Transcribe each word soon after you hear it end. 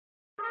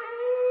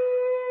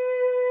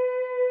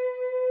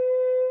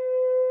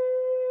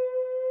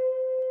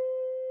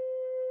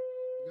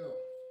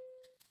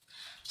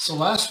So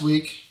last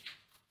week,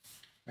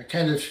 I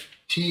kind of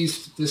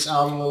teased this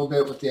out a little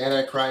bit with the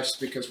Antichrist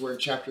because we're in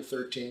chapter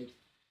 13.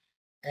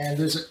 And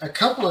there's a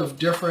couple of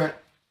different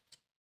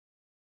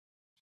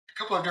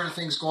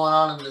things going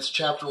on in this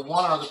chapter.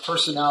 One are the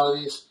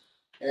personalities,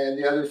 and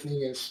the other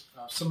thing is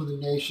some of the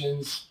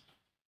nations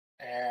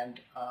and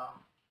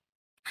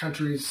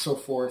countries, so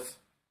forth,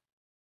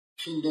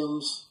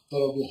 kingdoms that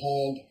are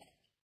behind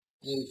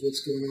and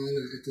what's going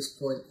on at this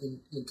point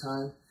in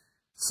time.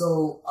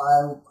 So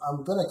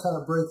I'm going to kind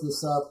of break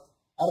this up.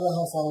 I don't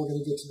know how far we're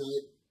going to get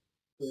tonight,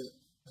 but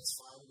that's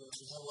fine. But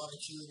we had a lot of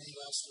Q&A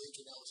last week,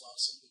 and that was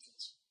awesome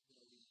because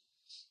we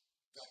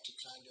got to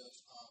kind of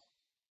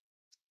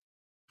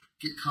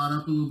get caught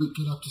up a little bit,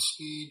 get up to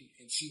speed,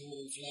 and see where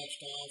we've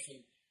left off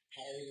and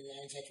how everything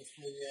lines up with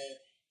where we are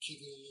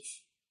kicking off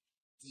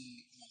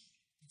the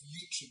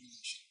late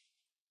tribulation.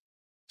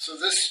 So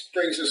this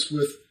brings us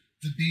with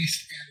the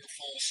beast and the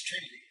false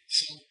trinity.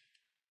 So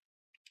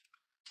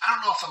I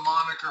don't know if the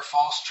moniker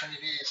false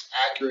trinity is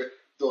accurate,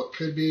 though it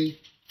could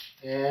be,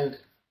 and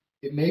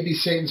it may be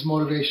Satan's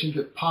motivation,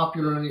 but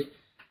popularly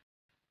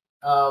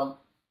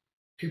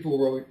people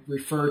will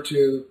refer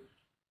to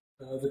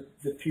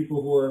the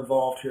people who are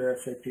involved here,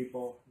 I say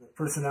people, the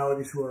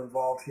personalities who are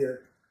involved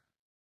here,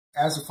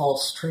 as a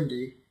false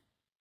trinity,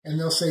 and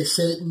they'll say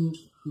Satan,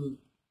 who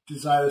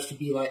desires to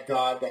be like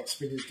God. That's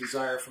been his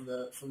desire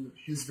from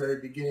his very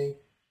beginning.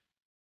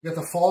 You got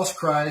the false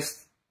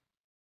Christ,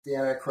 the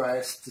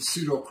Antichrist, the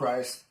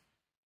pseudo-Christ,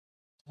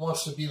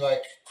 wants to be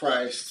like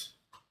Christ.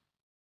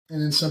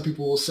 And then some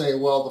people will say,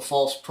 well, the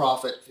false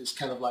prophet is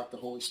kind of like the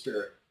Holy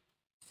Spirit.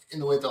 In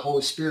the way the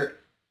Holy Spirit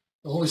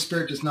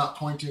does not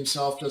point to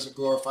himself, doesn't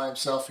glorify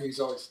himself.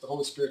 The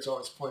Holy Spirit's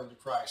always pointing to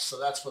Christ. So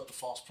that's what the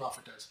false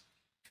prophet does.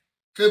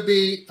 Could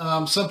be,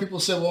 some people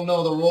say, well,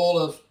 no, the role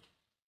of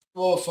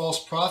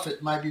false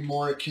prophet might be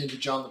more akin to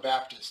John the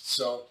Baptist.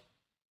 So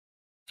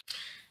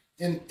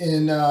in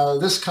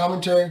this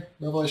commentary,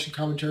 Revelation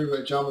commentary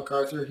by John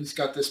MacArthur, he's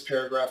got this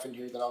paragraph in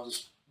here that I'll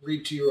just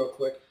read to you real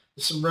quick.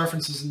 There's some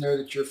references in there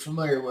that you're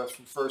familiar with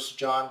from 1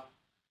 John.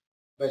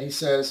 But he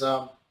says,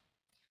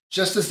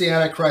 just as the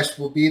Antichrist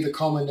will be the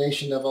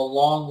culmination of a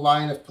long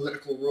line of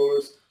political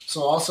rulers,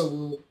 so also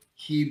will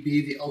he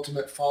be the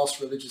ultimate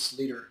false religious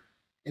leader.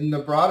 In the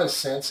broadest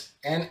sense,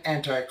 an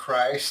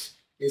Antichrist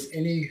is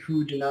any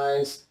who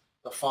denies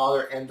the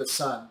Father and the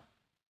Son.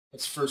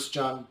 That's 1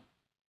 John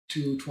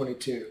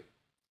 2:22.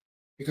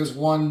 Because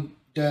one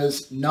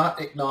does not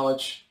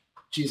acknowledge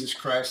Jesus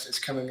Christ as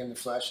coming in the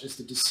flesh, is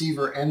the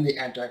deceiver and the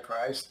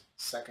Antichrist,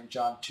 2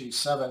 John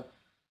 2:7.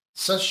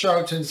 Such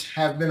charlatans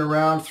have been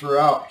around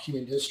throughout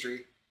human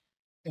history.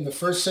 In the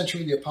first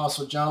century, the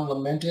Apostle John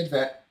lamented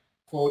that,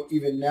 quote,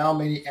 even now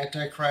many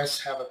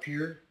antichrists have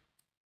appeared,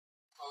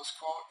 close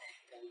quote.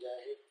 And he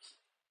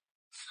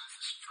says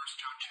this in 1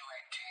 John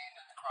 2:18,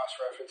 and the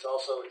cross-reference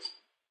also is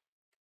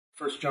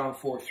 1 John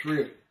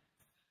 4:3.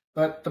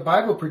 But the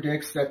Bible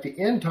predicts that the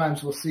end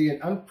times will see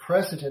an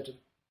unprecedented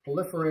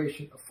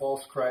proliferation of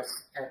false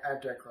Christs and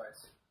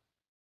antichrists.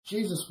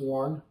 Jesus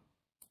warned,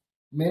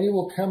 many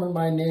will come in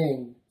my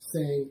name,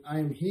 saying, I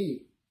am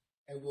he,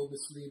 and will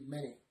mislead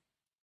many.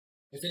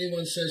 If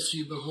anyone says to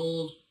you,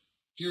 behold,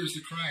 here is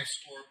the Christ,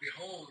 or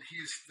behold, he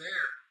is there,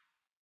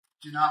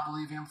 do not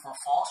believe him, for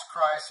false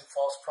Christs and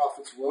false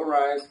prophets will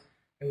arise,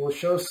 and will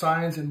show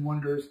signs and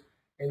wonders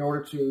in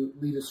order to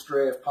lead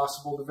astray, if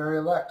possible, the very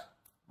elect.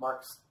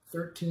 Mark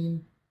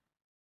 13,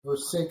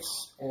 verse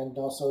 6, and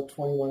also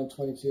 21 and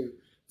 22.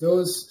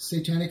 Those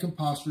satanic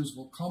impostors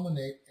will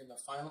culminate in the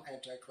final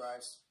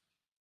Antichrist,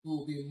 who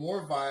will be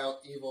more vile,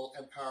 evil,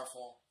 and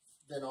powerful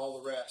than all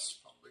the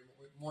rest, probably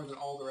more than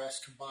all the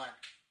rest combined.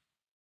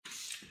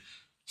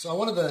 So I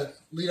wanted to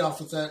lead off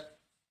with that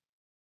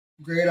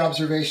great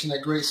observation,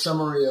 that great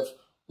summary of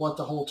what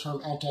the whole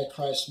term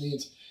Antichrist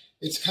means.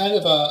 It's kind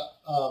of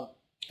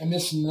a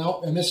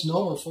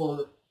misnomer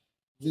for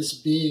this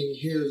being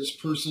here, this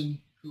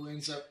person who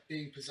ends up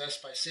being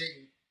possessed by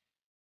Satan.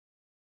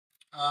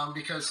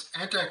 Because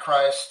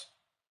Antichrist,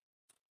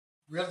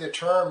 really the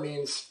term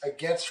means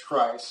against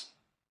Christ.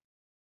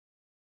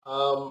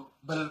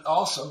 But it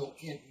also,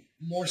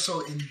 more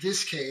so in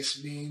this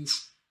case,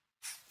 means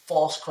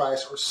false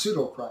Christ or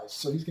pseudo-Christ.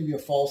 So he's going to be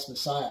a false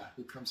Messiah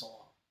who comes along.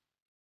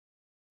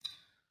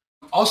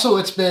 Also,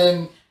 it's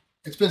been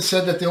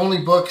said that the only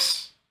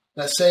books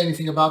that say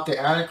anything about the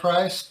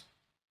Antichrist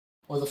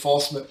or the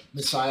false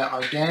Messiah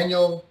are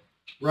Daniel,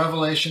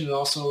 Revelation, and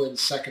also in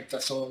 2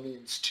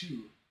 Thessalonians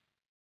 2.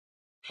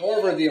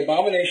 However, the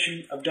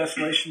abomination of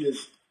desolation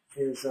is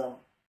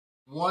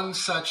one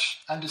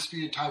such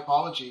undisputed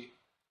typology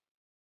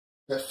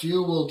that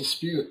few will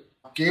dispute.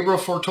 Gabriel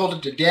foretold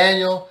it to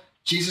Daniel.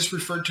 Jesus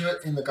referred to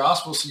it in the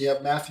Gospels. So you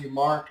have Matthew,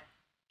 Mark,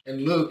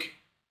 and Luke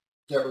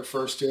that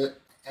refers to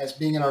it as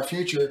being in our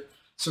future.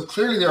 So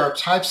clearly there are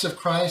types of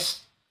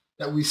Christ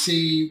that we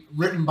see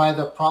written by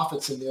the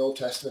prophets in the Old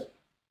Testament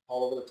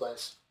all over the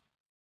place.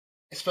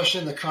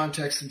 Especially in the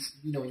context,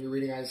 when you're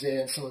reading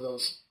Isaiah and some of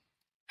those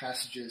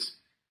passages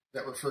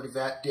that refer to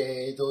that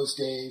day, those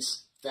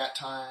days, that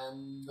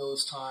time,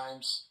 those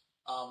times.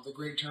 the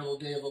great and terrible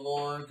day of the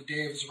Lord, the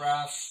day of his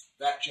wrath,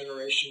 that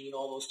generation,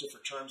 all those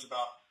different terms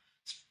about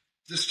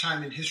this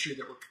time in history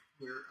that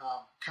we're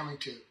coming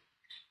to.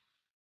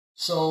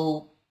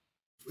 So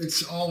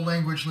it's all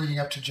language leading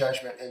up to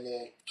judgment and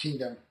the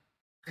kingdom.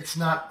 It's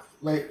not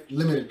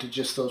limited to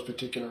just those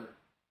particular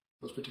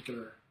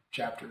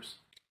chapters.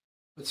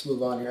 Let's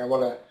move on here. I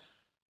want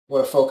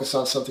to focus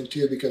on something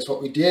too, because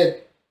what we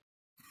did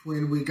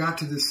when we got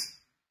to this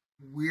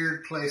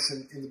weird place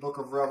in the book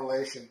of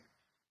Revelation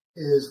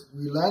is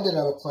we landed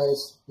at a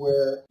place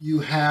where you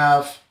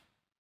have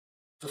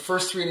the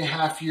first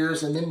 3.5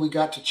 years, and then we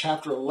got to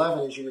chapter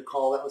 11, as you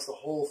recall. That was the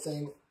whole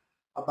thing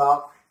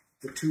about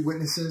the two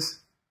witnesses.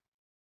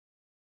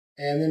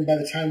 And then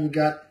by the time we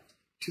got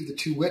to the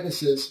two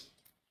witnesses,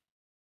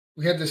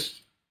 we had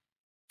this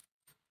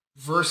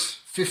verse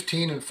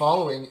 15 and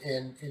following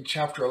in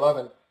chapter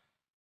 11.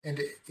 And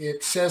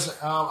it says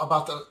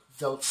about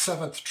the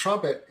seventh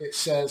trumpet, it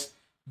says,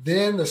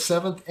 "Then the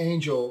seventh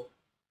angel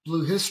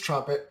blew his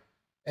trumpet,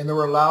 and there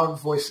were loud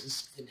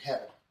voices in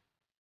heaven."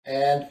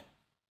 And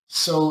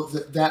so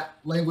that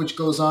language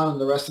goes on in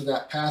the rest of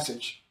that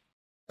passage.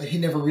 But he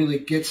never really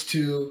gets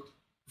to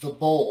the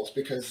bowls,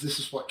 because this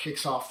is what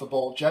kicks off the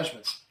bowl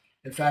judgments.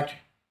 In fact,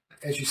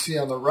 as you see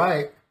on the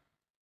right,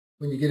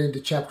 when you get into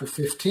chapter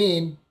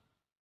 15,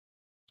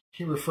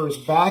 he refers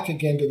back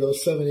again to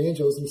those seven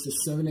angels. He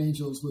says, "7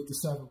 angels with the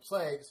 7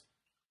 plagues,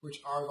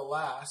 which are the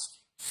last.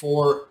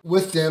 For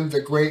with them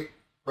the great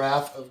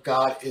wrath of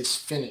God is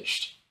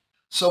finished."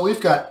 So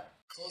we've got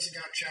closing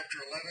out chapter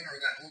 11, or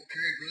that whole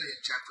period really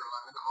in chapter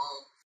 11,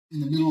 all in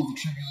the middle of the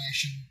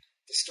tribulation,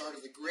 the start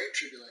of the great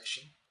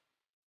tribulation.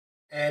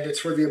 And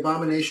it's where the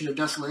abomination of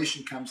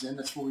desolation comes in.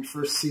 That's where we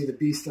first see the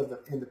beast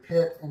in the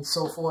pit and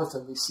so forth.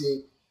 And we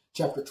see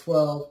chapter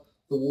 12,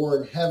 the war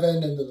in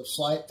heaven, and then the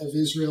flight of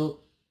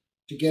Israel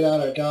to get out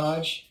of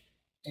Dodge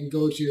and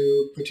go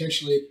to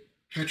potentially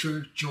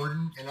Petra,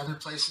 Jordan, and other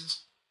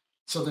places.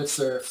 So that's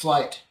their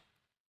flight.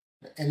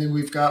 And then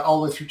we've got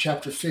all the way through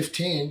chapter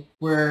 15,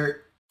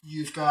 where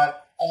you've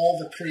got all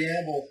the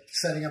preamble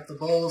setting up the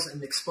bowls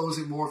and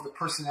exposing more of the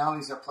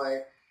personalities at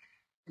play,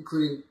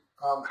 including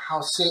how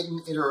Satan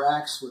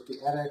interacts with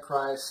the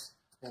Antichrist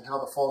and how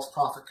the false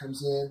prophet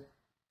comes in,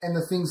 and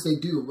the things they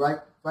do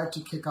right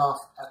to kick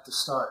off at the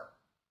start.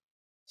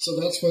 So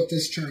that's what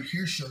this chart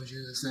here shows you,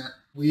 is that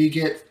we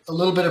get a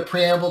little bit of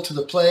preamble to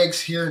the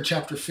plagues here in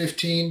chapter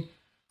 15,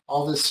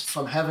 all this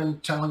from heaven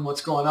telling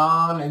what's going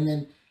on, and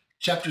then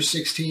chapter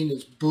 16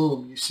 is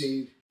boom, you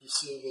see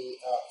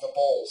the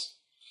bowls.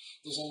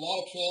 There's a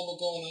lot of preamble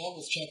going on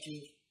with chapter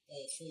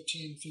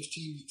 14,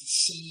 15 with the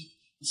setup,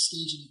 the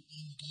staging of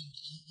Armageddon.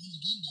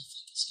 Armageddon, I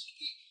think, is going to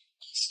be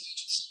a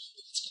stage and setup,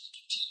 but it's going to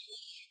continue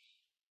on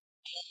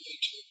all the way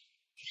to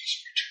Christ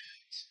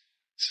returns.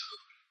 So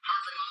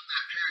however long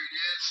that period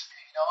is,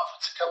 if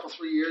it's a couple,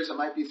 3 years, it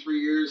might be 3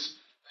 years.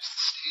 There's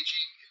the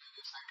staging, and then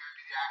there's not going to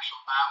be the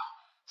actual battle.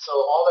 So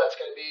all that's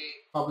going to be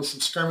probably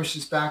some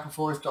skirmishes back and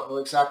forth. Don't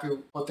know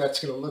exactly what that's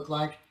going to look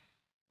like.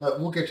 But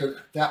we'll get to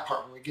that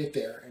part when we get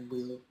there, and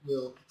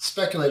we'll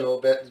speculate a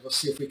little bit, and we'll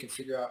see if we can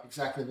figure out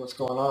exactly what's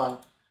going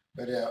on.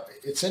 But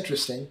it's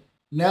interesting.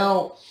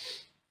 Now,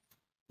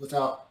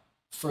 without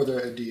further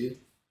ado,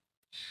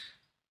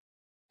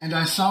 "And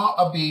I saw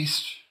a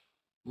beast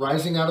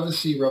rising out of the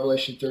sea,"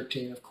 Revelation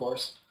 13, of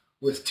course,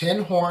 "with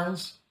 10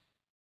 horns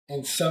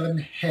and 7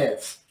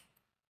 heads,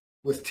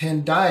 with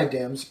 10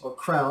 diadems or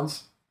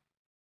crowns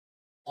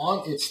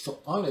on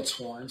its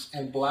horns,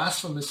 and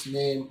blasphemous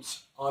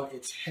names on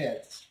its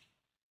heads.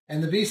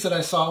 And the beast that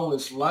I saw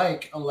was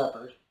like a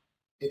leopard.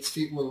 Its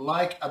feet were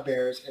like a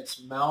bear's. Its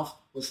mouth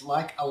was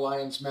like a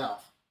lion's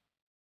mouth.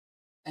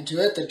 And to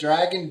it the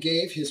dragon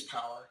gave his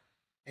power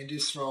and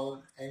his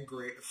throne and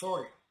great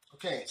authority."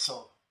 Okay,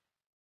 so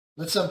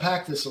let's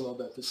unpack this a little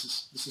bit. This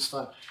is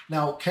fun.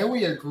 Now, can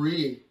we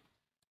agree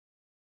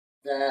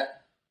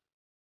that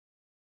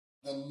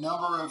the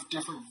number of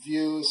different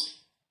views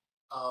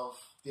of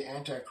the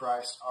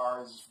Antichrist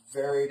are as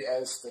varied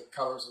as the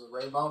colors of the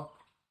rainbow?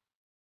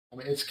 I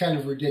mean, it's kind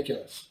of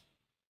ridiculous.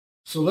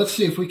 So let's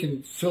see if we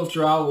can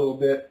filter out a little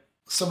bit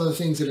some of the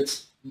things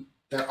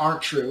that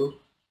aren't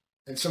true,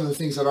 and some of the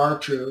things that are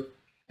true.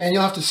 And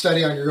you'll have to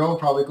study on your own,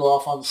 probably go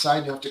off on the side,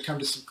 and you'll have to come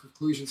to some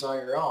conclusions on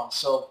your own.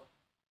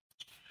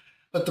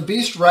 But the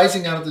beast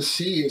rising out of the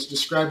sea is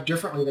described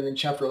differently than in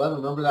chapter 11.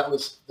 Remember, that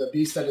was the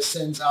beast that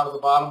ascends out of the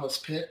bottomless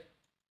pit.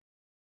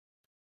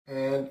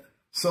 And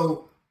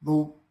so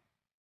the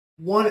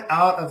one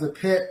out of the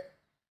pit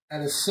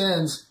that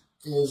ascends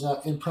is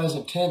in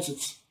present tense.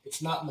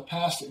 It's not in the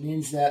past. It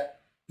means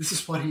that this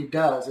is what he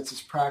does. It's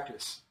his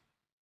practice.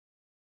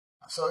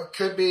 So it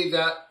could be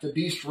that the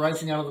beast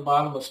rising out of the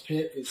bottomless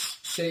pit is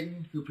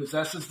Satan, who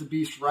possesses the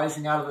beast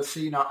rising out of the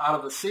sea. Now, out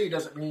of the sea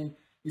doesn't mean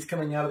he's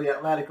coming out of the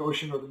Atlantic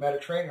Ocean or the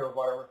Mediterranean or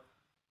whatever.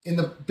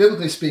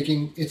 Biblically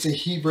speaking, it's a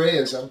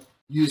Hebraism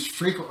used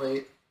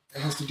frequently.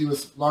 It has to do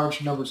with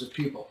large numbers of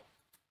people.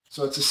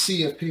 So it's a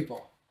sea of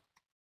people.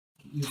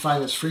 You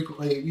find this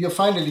frequently. You'll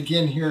find it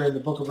again here in the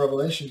book of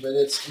Revelation, but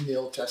it's in the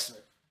Old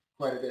Testament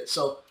quite a bit.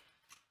 So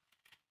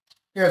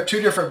You have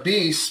two different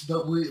beasts,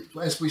 but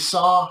as we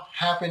saw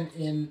happen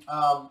in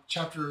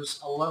chapters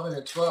 11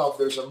 and 12,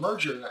 there's a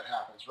merger that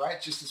happens, right?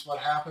 Just as what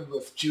happened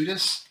with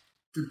Judas.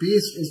 The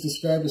beast is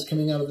described as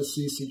coming out of the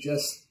sea, so he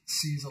just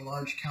sees a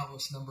large,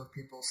 countless number of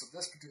people. So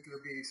this particular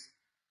beast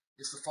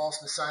is the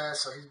false Messiah,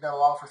 so he's been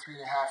along for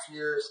 3.5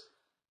 years.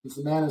 He's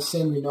the man of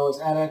sin we know as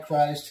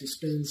Antichrist, who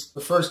spends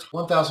the first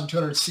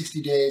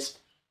 1,260 days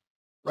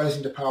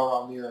rising to power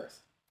on the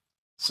earth.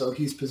 So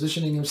he's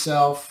positioning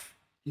himself,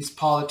 he's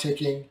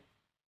politicking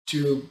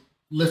to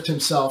lift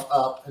himself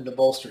up and to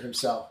bolster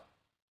himself.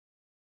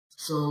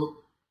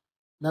 So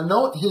now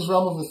note his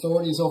realm of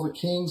authority is over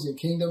kings and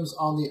kingdoms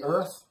on the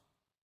earth.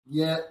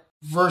 Yet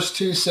verse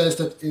 2 says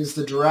that is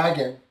the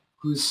dragon.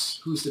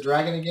 Who's the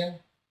dragon again?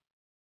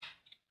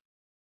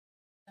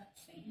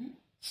 Satan.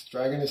 The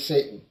dragon is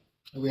Satan.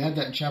 And we had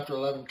that in chapter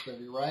 11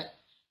 clearly, right?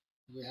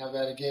 We have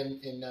that again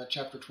in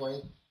chapter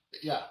 20.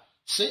 But yeah,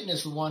 Satan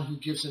is the one who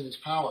gives him his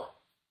power.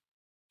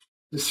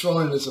 His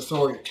throne and his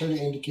authority, clearly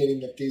indicating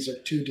that these are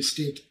two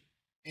distinct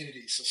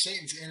entities. So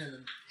Satan's in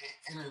him,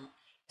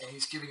 and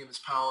he's giving him his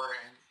power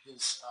and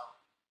his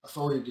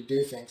authority to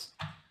do things.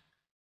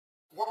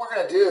 What we're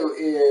going to do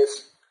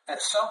is,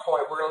 at some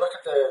point, we're going to look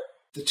at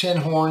the 10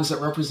 horns that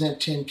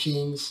represent 10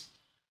 kings.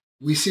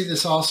 We see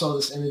this also,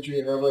 this imagery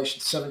in Revelation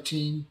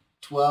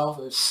 17:12.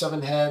 There's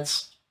 7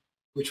 heads,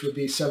 which would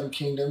be 7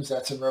 kingdoms.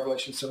 That's in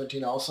Revelation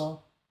 17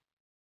 also.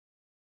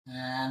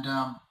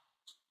 And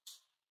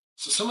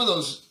so some of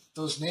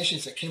those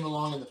nations that came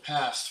along in the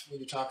past, when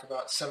you talk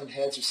about 7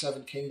 heads or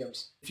 7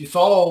 kingdoms, if you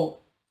follow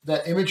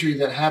that imagery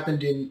that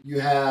happened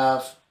you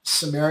have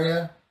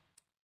Samaria,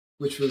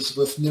 which was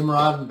with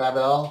Nimrod and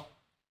Babel.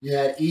 You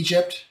had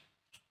Egypt,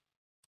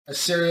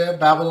 Assyria,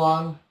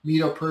 Babylon,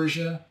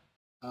 Medo-Persia,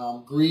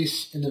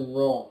 Greece, and then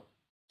Rome.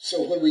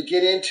 So when we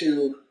get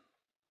into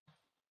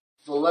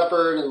the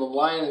leopard and the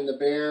lion and the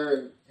bear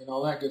and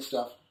all that good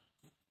stuff,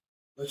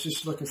 let's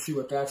just look and see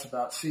what that's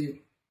about.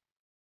 See,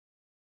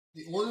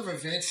 the order of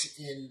events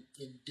in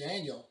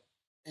Daniel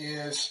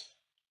is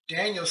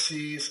Daniel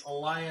sees a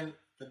lion,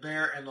 the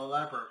bear, and the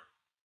leopard.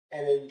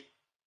 And in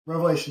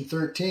Revelation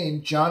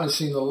 13, John is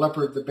seeing the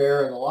leopard, the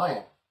bear, and the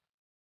lion.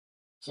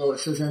 So it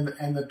says,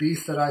 and the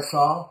beast that I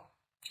saw,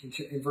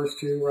 in verse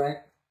 2, right?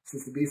 It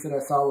says, the beast that I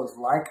saw was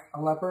like a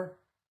leopard.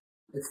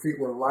 Its feet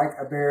were like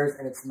a bear's,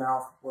 and its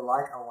mouth were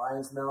like a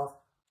lion's mouth.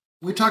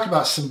 We talked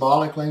about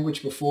symbolic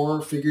language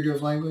before,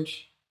 figurative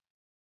language.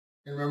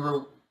 And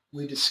remember,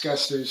 we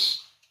discussed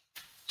there's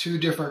 2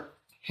 different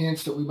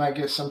hints that we might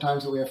get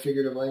sometimes that we have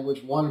figurative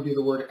language. One would be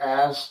the word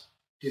as.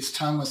 His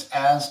tongue was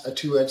as a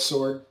 2-edged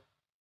sword.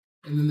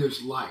 And then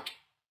there's like.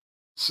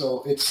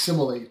 So it's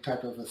simile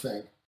type of a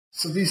thing.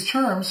 So these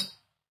terms,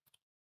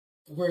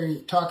 where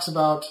he talks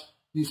about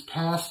these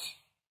past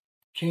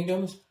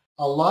kingdoms,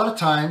 a lot of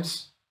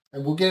times,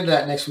 and we'll get into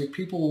that next week,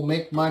 people will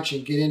make much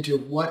and get into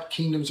what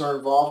kingdoms are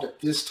involved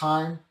at this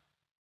time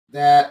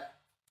that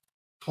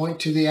point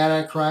to the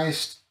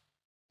Antichrist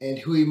and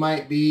who he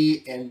might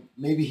be, and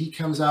maybe he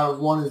comes out of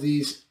one of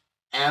these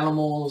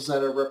animals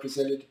that are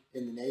represented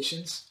in the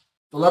nations.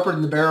 The leopard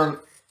and the bear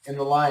and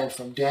the lion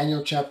from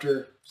Daniel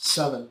chapter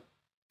 7.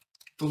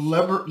 The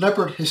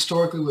leopard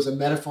historically was a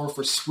metaphor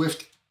for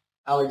swift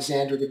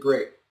Alexander the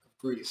Great of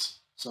Greece.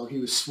 So he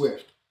was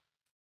swift.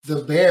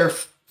 The bear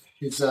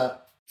that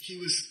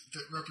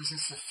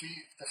represents the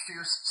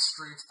fierce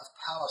streets of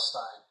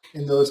Palestine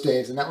in those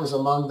days, and that was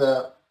among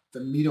the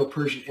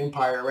Medo-Persian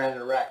Empire around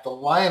Iraq. The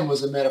lion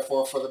was a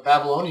metaphor for the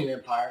Babylonian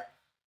Empire.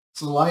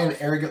 So the lion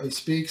arrogantly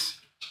speaks,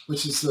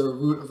 which is the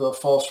root of a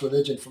false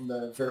religion from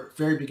the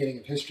very beginning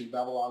of history.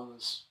 Babylon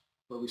was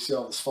where we see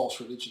all this false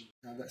religion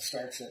that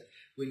starts it.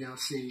 We now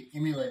see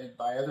emulated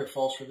by other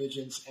false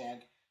religions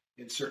and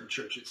in certain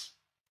churches.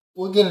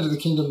 We'll get into the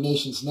kingdom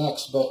nations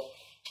next, but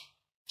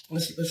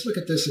let's look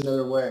at this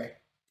another way.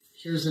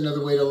 Here's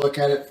another way to look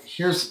at it.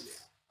 Here's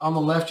on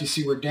the left, you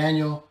see where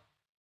Daniel,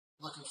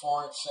 looking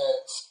forward,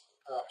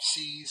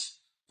 sees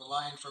the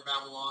lion for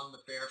Babylon, the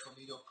bear for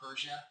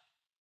Medo-Persia,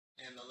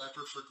 and the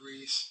leopard for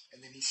Greece,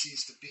 and then he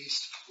sees the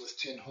beast with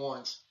 10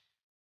 horns.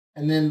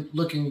 And then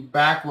looking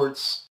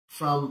backwards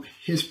from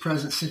his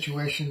present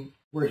situation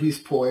where he's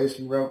poised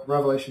in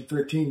Revelation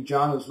 13,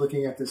 John was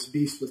looking at this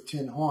beast with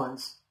 10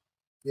 horns,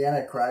 the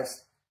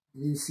Antichrist,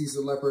 and he sees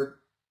the leopard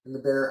and the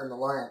bear and the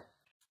lion.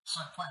 So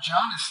what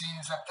John is seeing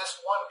is that this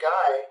one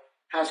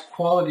guy has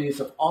qualities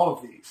of all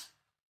of these.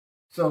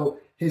 So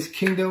his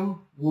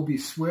kingdom will be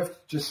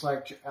swift, just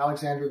like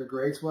Alexander the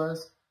Great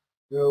was.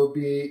 There will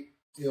be,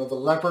 the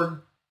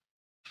leopard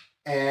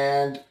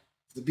and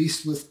the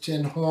beast with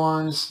 10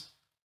 horns,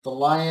 the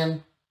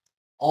lion.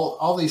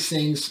 All these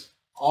things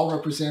all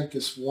represent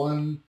this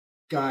one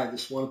guy,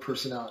 this one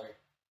personality.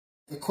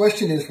 The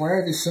question is, why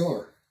are they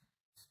similar?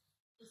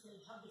 Because they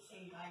have the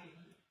same guy.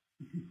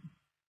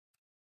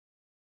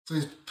 So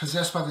he's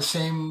possessed by the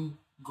same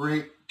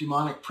great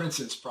demonic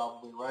princes,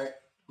 probably, right?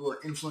 Who are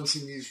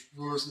influencing these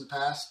rulers in the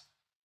past.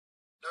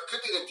 Now, it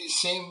could be that these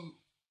same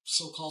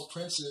so-called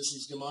princes,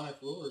 these demonic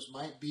rulers,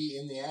 might be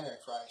in the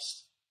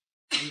Antichrist,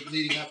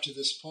 leading up to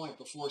this point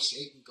before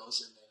Satan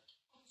goes in there.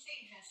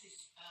 Satan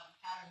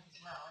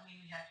well. I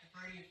mean, we had the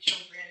burning of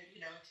children,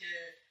 to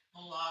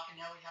Moloch, and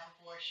now we have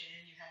abortion.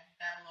 You have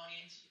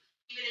Babylonians.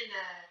 Even in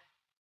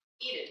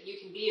Eden, you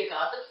can be a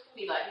god. Look, you can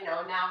be like,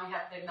 now we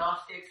have the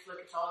Gnostics. Look,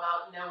 it's all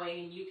about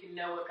knowing, and you can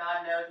know what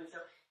God knows. And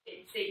so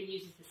Satan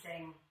uses the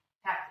same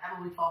tactic. I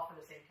mean, we fall for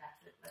the same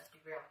tactic. Let's be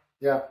real.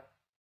 Yeah.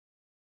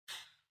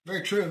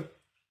 Very true.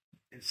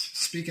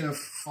 Speaking of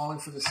falling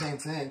for the same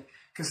thing,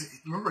 because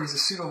remember, he's a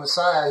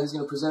pseudo-Messiah. He's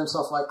going to present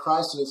himself like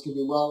Christ, and he's going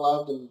to be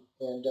well-loved and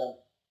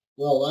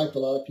well-liked. A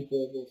lot of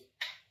people will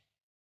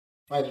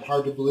find it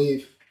hard to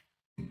believe.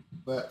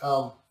 But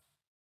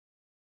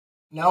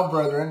now,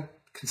 brethren,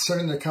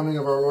 concerning the coming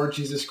of our Lord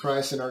Jesus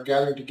Christ and our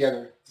gathering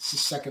together, this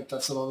is 2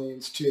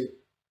 Thessalonians 2.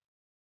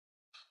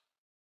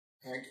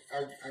 And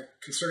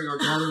concerning our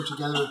gathering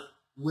together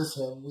with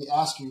him, we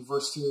ask you,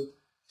 verse 2,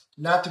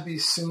 not to be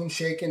soon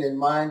shaken in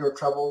mind or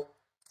troubled,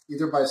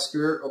 either by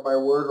spirit or by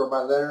word or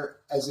by letter,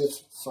 as if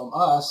from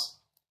us,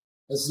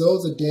 as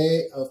though the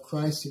day of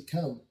Christ had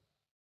come.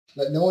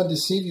 Let no one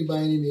deceive you by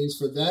any means,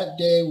 for that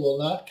day will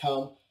not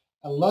come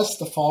unless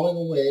the falling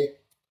away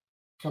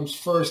comes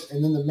first,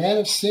 and then the man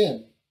of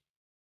sin.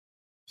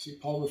 See,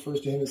 Paul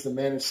refers to him as the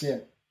man of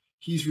sin.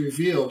 He's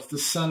revealed, the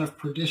son of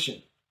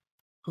perdition,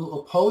 who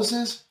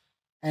opposes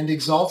and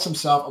exalts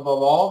himself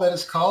above all that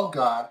is called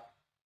God,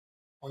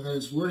 or that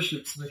is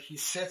worshipped, so that he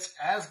sits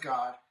as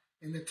God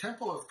in the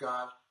temple of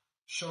God,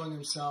 showing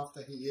himself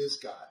that he is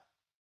God.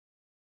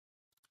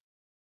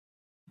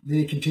 Then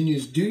he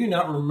continues, do you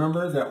not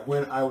remember that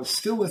when I was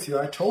still with you,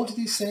 I told you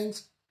these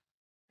things?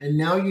 And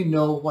now you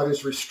know what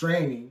is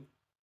restraining,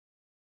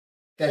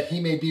 that he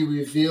may be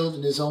revealed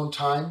in his own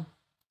time?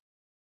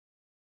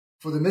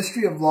 For the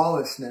mystery of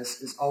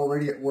lawlessness is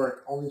already at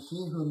work. Only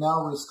he who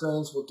now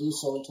restrains will do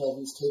so until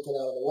he's taken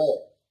out of the way.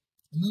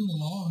 And then the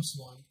lawless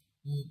one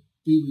will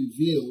be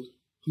revealed,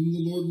 whom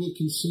the Lord will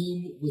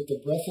consume with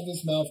the breath of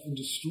his mouth and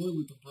destroy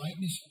with the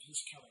brightness of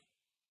his coming.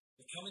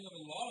 The coming of the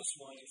lawless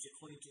one is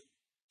according to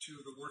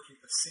the working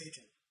of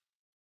Satan,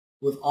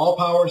 with all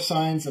power,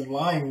 signs, and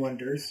lying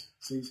wonders.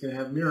 So he's going to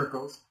have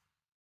miracles.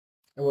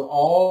 And with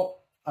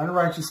all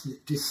unrighteous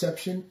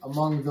deception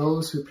among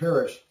those who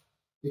perish,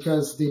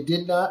 because they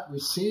did not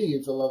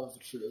receive the love of the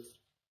truth,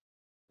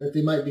 that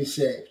they might be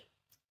saved.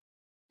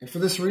 And for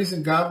this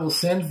reason, God will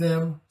send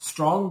them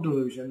strong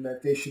delusion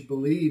that they should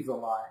believe the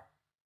lie,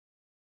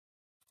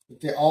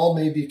 that they all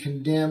may be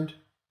condemned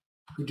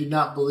who did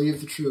not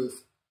believe the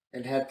truth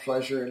and had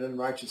pleasure in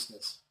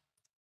unrighteousness.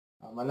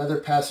 Another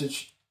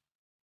passage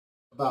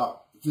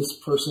about this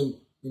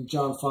person in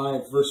John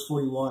 5, verse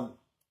 41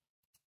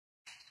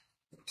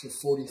 to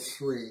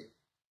 43.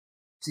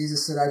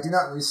 Jesus said, I do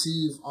not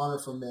receive honor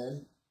from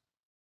men,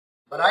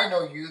 but I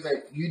know you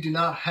that you do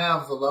not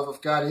have the love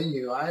of God in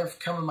you. I have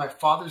come in my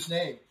Father's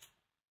name,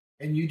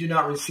 and you do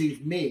not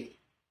receive me.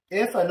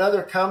 If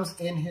another comes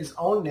in his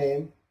own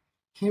name,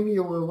 him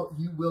you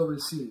will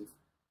receive.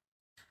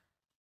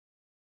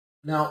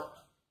 Now,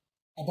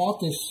 about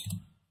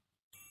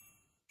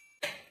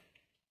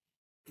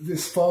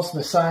this false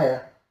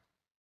Messiah,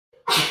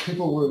 which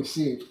people will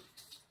receive,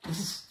 this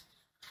is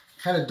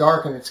kind of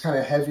dark and it's kind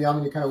of heavy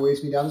on me. It kind of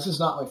weighs me down. This is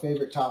not my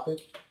favorite topic.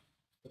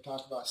 We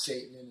talk about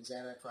Satan and his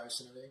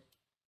Antichrist and everything.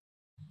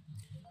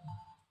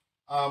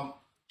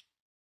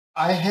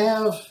 I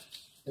have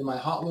in my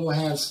hot little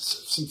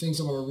hands some things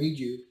I want to read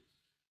you,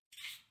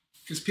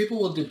 because people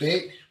will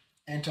debate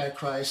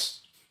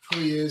Antichrist, who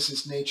he is,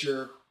 his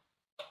nature,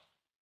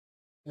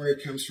 where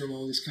he comes from,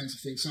 all these kinds of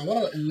things. So I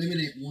want to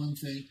eliminate one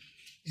thing.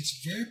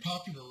 It's very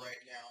popular right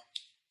now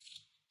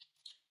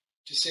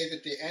to say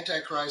that the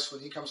Antichrist,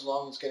 when he comes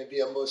along, is going to be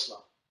a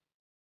Muslim.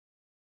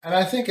 And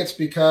I think it's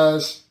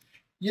because,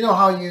 you know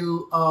how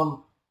you,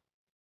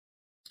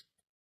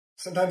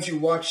 sometimes you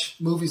watch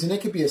movies, and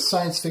it could be a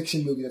science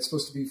fiction movie that's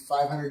supposed to be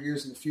 500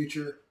 years in the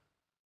future,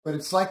 but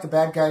it's like the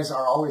bad guys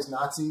are always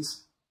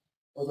Nazis,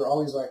 or they're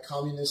always like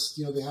communists.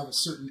 You know, they have a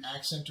certain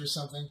accent or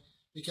something,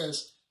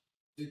 because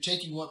they're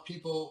taking what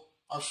people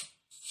are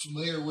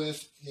familiar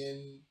with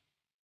in,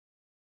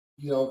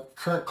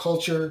 current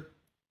culture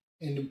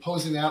and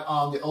imposing that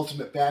on the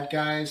ultimate bad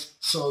guys,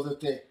 so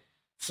that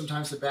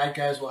sometimes the bad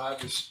guys will have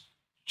this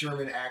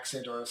German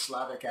accent or a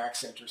Slavic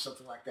accent or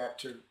something like that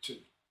to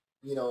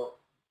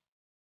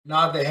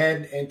nod the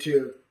head and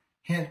to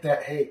hint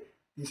that, hey,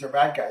 these are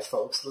bad guys,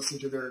 folks. Listen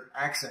to their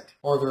accent,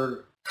 or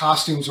their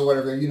costumes or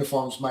whatever, their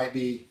uniforms might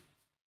be,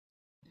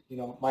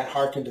 might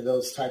hearken to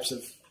those types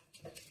of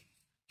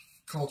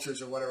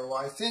cultures or whatever.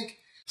 Well, I think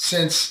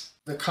since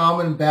the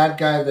common bad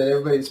guy that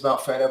everybody's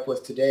about fed up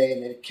with today,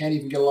 and they can't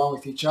even get along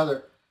with each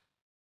other,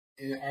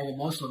 are the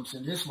Muslims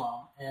in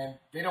Islam, and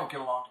they don't get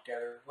along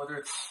together, whether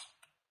it's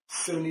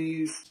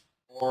Sunnis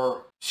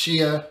or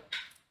Shia,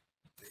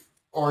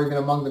 or even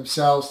among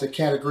themselves, they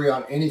can't agree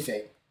on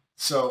anything.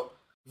 So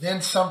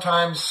then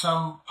sometimes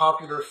some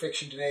popular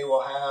fiction today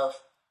will have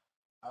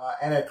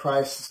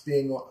Antichrist as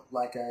being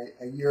like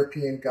a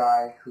European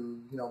guy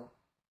who,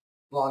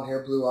 blonde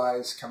hair, blue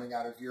eyes, coming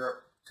out of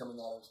Europe, coming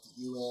out of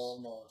the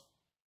UN, or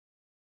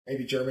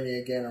maybe Germany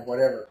again, or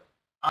whatever.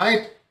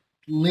 I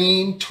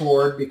lean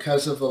toward,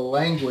 because of the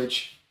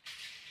language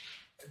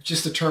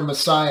just the term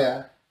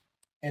Messiah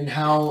and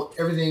how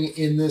everything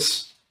in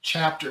this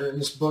chapter, in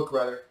this book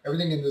rather,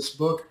 everything in this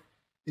book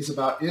is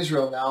about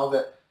Israel now,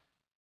 that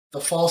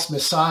the false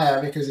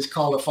Messiah, because he's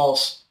called a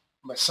false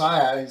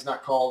Messiah, he's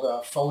not called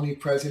a phony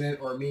president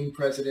or a mean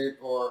president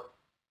or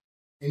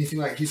anything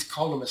like that. He's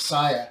called a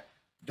Messiah,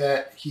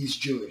 that he's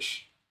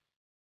Jewish.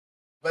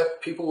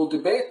 But people will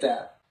debate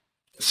that.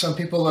 Some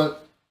people that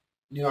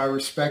I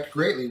respect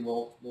greatly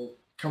will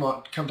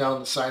come down on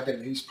the side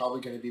that he's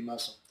probably going to be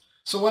Muslim.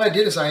 So what I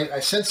did is I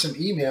sent some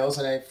emails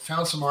and I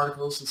found some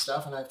articles and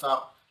stuff, and I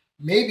thought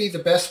maybe the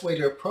best way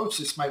to approach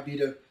this might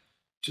be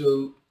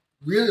to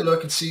really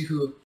look and see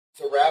who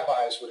the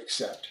rabbis would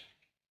accept.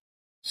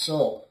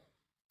 So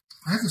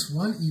I have this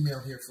one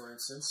email here, for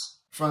instance,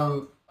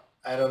 from,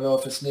 I don't know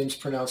if his name's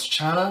pronounced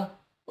Chana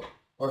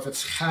or if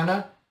it's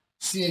Chana,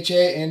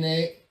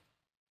 C-H-A-N-A,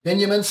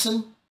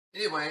 Benjaminson.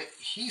 Anyway,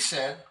 he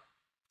said,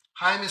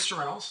 "Hi, Mr.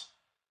 Reynolds.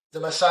 The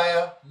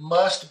Messiah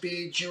must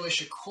be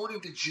Jewish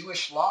according to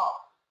Jewish law.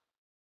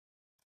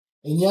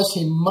 And yes,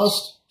 he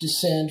must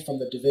descend from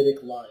the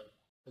Davidic line."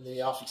 And then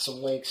he offered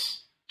some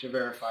links to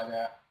verify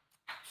that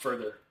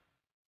further.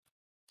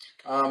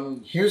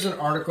 Here's an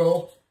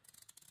article.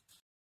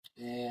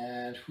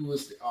 And who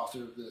is the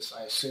author of this?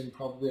 I assume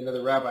probably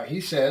another rabbi.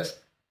 He says,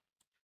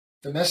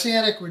 "The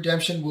Messianic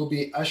redemption will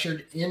be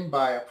ushered in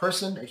by a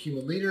person, a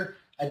human leader,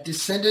 a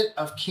descendant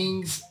of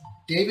kings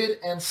David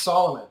and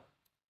Solomon,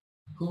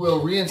 who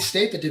will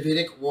reinstate the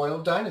Davidic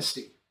royal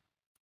dynasty.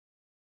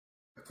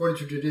 According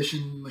to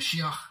tradition,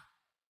 Mashiach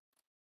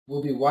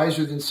will be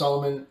wiser than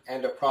Solomon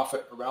and a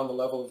prophet around the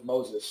level of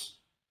Moses.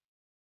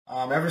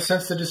 Ever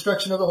since the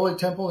destruction of the Holy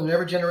Temple, in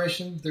every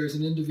generation, there is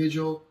an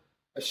individual,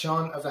 a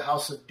son of the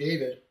house of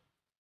David,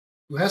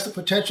 who has the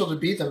potential to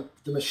be the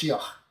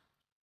Mashiach.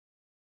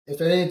 If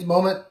at any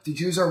moment the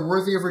Jews are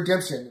worthy of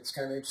redemption," it's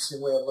kind of an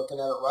interesting way of looking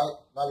at it, right?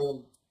 Not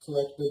even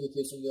correct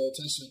biblically from the Old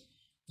Testament,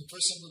 "the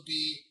person would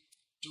be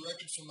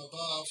directed from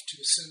above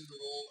to assume the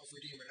role of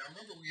Redeemer." Now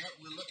remember,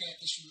 we're looking at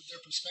this from their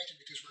perspective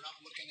because we're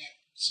not looking at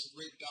some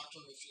great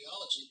doctrine or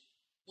theology.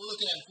 We're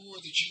looking at who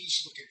are the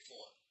Jews looking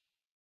for.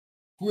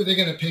 Who are they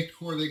going to pick?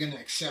 Who are they going to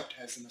accept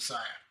as the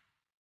Messiah?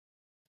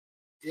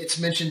 It's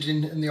mentioned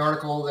in the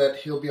article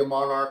that he'll be a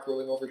monarch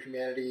ruling over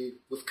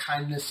humanity with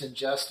kindness and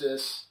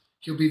justice.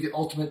 He'll be the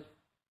ultimate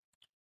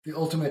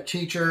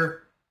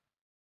teacher,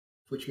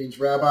 which means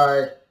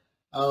rabbi.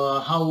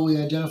 How will we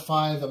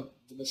identify the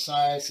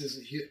Messiah? It says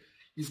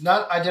he's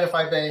not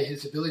identified by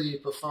his ability to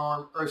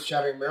perform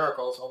earth-shattering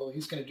miracles, although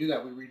he's going to do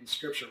that. We read in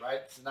Scripture,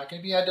 right? He's not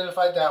going to be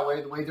identified that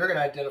way. The way they're going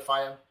to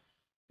identify him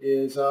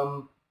is,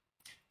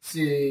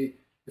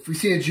 if we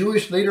see a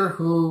Jewish leader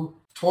who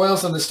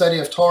toils in the study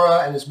of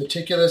Torah and is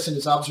meticulous in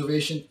his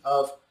observation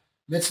of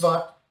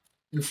mitzvah,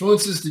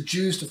 influences the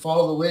Jews to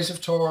follow the ways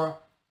of Torah,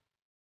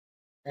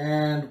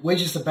 and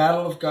wages the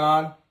battle of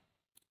God,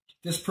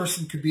 this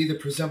person could be the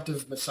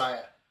presumptive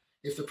Messiah.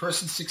 If the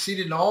person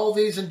succeeded in all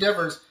these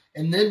endeavors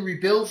and then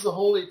rebuilds the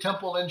Holy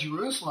Temple in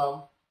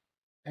Jerusalem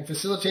and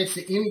facilitates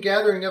the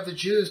ingathering of the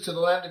Jews to the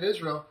land of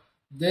Israel,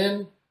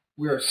 then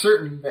we are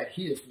certain that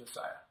he is the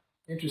Messiah.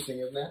 Interesting,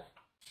 isn't that?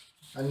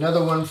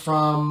 Another one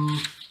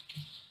from,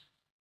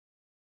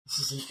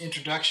 this is an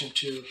introduction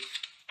to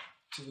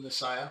the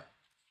Messiah.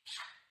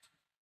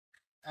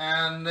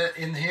 And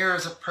in here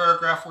is a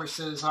paragraph where it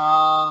says,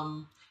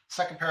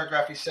 second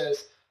paragraph, he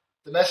says,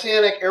 "The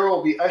Messianic era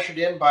will be ushered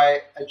in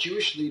by a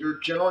Jewish leader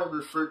generally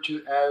referred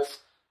to as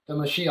the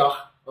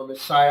Mashiach, or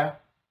Messiah,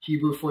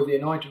 Hebrew for the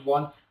Anointed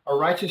One, a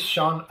righteous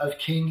son of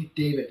King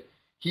David.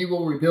 He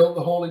will rebuild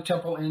the Holy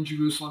Temple in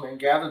Jerusalem and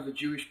gather the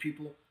Jewish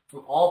people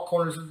from all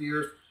corners of the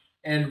earth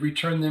and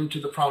return them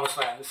to the Promised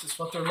Land." This is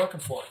what they're looking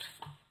for.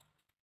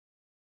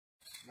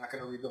 I'm not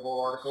going to read the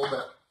whole article,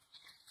 but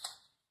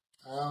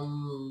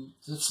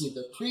let's see,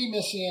 the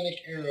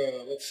pre-Messianic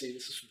era. Let's see,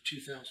 this is from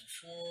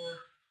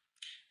 2004.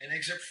 An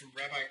excerpt from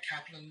Rabbi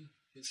Kaplan,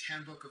 his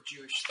Handbook of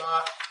Jewish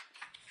Thought.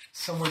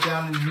 Somewhere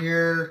down in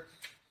here,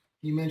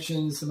 he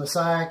mentions the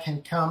Messiah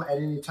can come at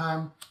any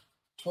time,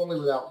 totally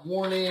without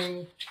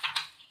warning.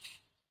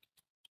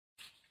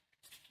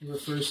 He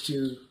refers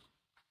to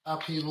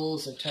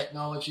upheavals and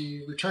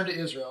technology. Return to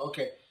Israel.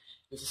 Okay,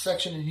 there's a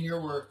section in here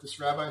where this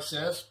rabbi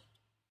says,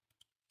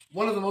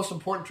 "One of the most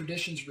important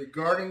traditions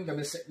regarding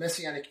the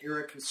Messianic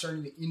era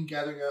concerning the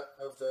ingathering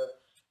of the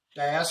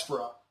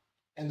diaspora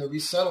and the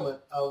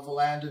resettlement of the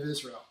land of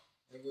Israel."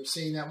 And we're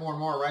seeing that more and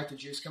more, right? The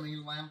Jews coming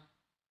into the land.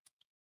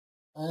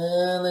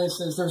 And then it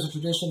says there's a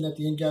tradition that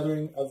the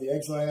ingathering of the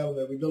exile and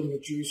the rebuilding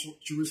of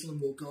Jerusalem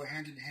will go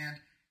hand in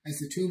hand as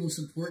the two most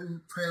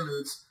important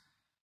preludes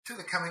to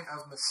the coming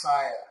of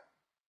Messiah.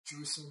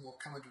 Jerusalem will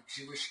come under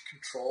Jewish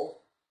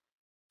control.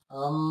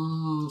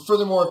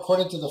 Furthermore,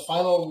 according to the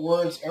final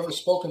words ever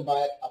spoken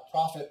by a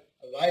prophet,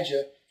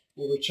 Elijah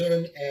will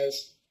return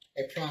as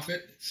a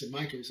prophet. So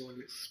Micah was the one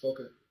who spoke.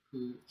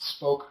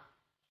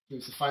 He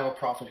was the final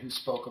prophet who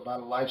spoke about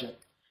Elijah.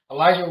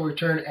 Elijah will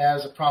return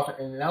as a prophet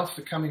and announce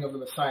the coming of the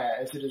Messiah,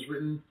 as it is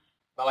written,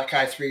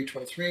 Malachi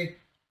 3:23.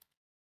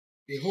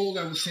 "Behold,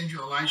 I will send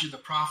you Elijah the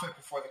prophet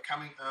before the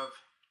coming of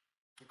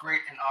the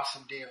great and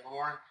awesome day of the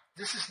Lord.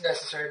 This is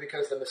necessary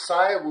because the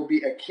Messiah will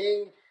be a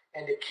king,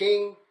 and a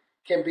king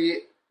can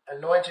be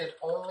anointed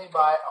only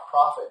by a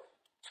prophet.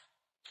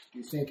 Do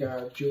you think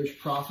a Jewish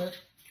prophet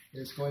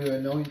is going to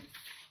anoint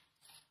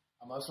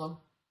a Muslim?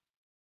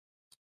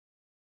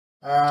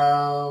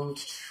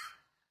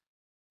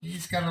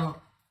 This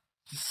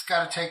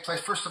got to take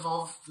place. First of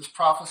all, this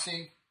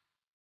prophecy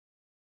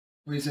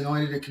where he's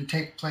anointed, it can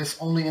take place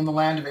only in the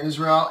land of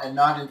Israel and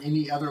not in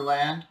any other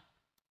land.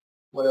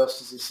 What else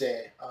does he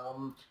say?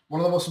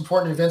 One of the most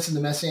important events in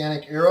the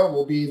Messianic era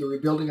will be the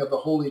rebuilding of the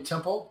Holy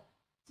Temple.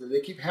 So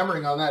they keep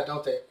hammering on that,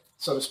 don't they?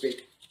 So to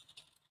speak.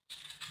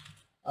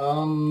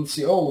 Let's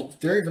see. Oh,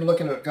 they're even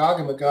looking at Gog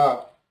and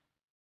Magog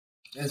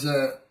as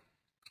an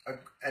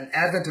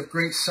advent of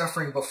great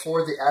suffering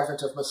before the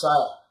advent of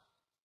Messiah.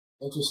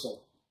 Interesting.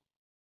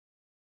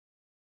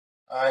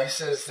 He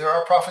says there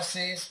are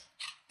prophecies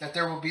that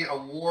there will be a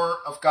war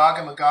of Gog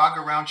and Magog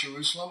around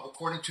Jerusalem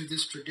according to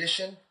this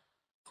tradition.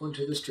 According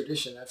to this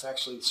tradition, that's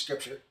actually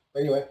scripture.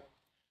 But anyway,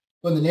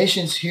 when the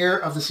nations hear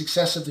of the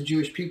success of the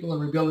Jewish people in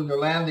rebuilding their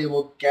land, they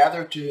will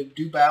gather to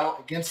do battle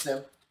against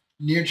them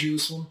near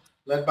Jerusalem,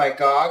 led by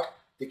Gog,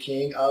 the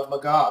king of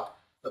Magog.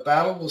 The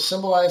battle will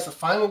symbolize the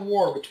final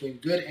war between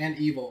good and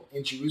evil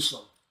in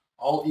Jerusalem.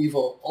 All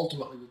evil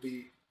ultimately will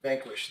be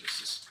vanquished.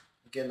 This is,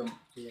 again,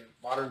 the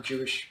modern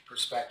Jewish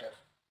perspective.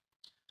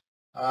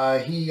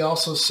 He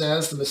also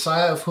says the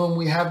Messiah of whom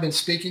we have been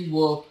speaking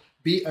will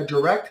be a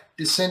direct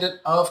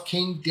descendant of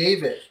King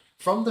David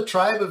from the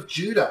tribe of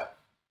Judah.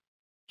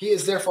 He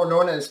is therefore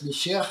known as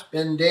Messiah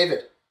ben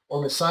David,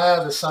 or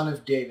Messiah the son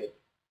of David.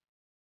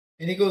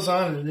 And he goes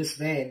on in this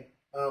vein,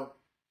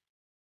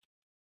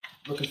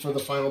 looking for the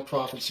final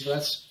prophet. So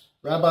that's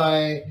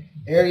Rabbi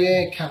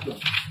Aryeh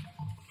Kaplan,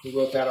 who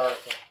wrote that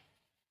article.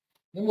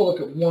 Then we'll look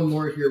at one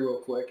more here real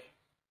quick.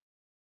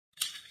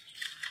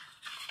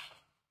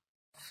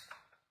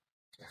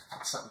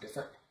 Something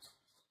different.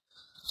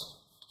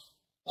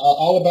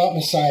 All about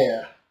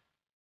Messiah.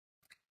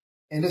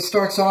 And it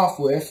starts off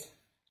with,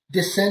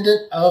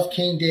 descendant of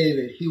King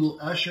David. He will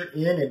usher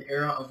in an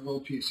era of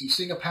world peace. You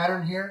seeing a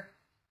pattern here?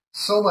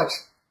 So much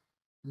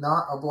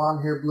not a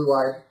blonde-haired,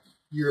 blue-eyed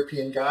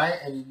European guy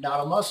and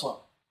not a Muslim.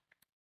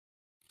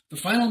 The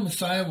final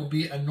Messiah will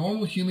be a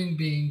normal human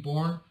being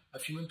born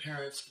of human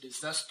parents. It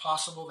is thus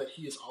possible that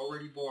he is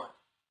already born.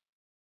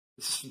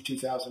 This is from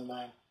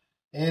 2009.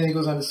 And he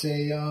goes on to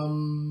say,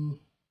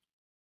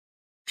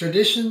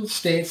 tradition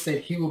states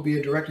that he will be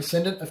a direct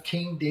descendant of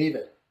King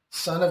David,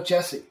 son of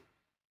Jesse,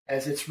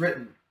 as it's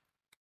written.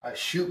 A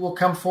shoot will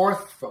come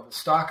forth from the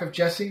stock of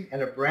Jesse,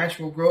 and a branch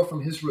will grow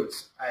from his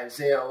roots.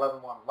 Isaiah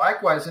 11:1.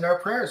 Likewise, in our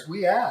prayers,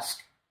 we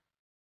ask,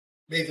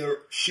 may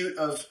the shoot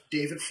of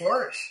David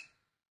flourish.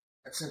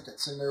 That's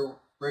in their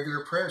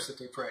regular prayers that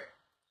they pray.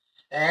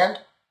 And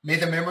may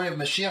the memory of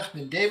Messiah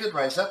ben David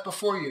rise up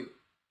before you.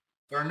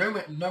 There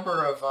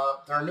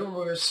are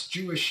numerous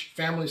Jewish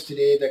families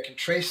today that can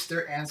trace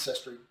their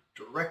ancestry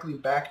directly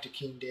back to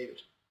King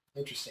David.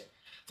 Interesting.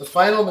 The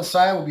final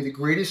Messiah will be the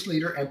greatest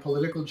leader and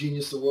political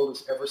genius the world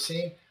has ever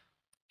seen.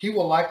 He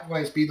will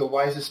likewise be the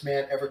wisest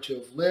man ever to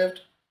have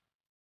lived.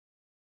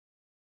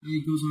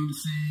 He goes on to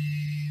say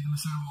the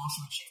Messiah will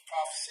also achieve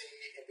prophecy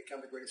and become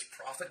the greatest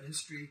prophet in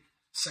history,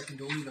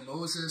 second only to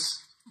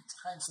Moses. It's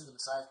kind of say the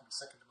Messiah can be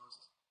second to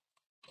Moses.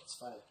 That's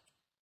funny.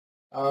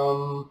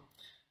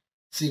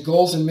 See,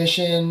 goals and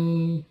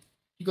mission.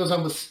 He goes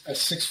on with a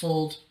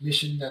sixfold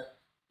mission that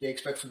they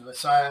expect from the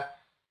Messiah.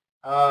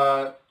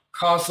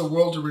 Cause the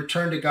world to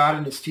return to God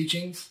and his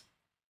teachings.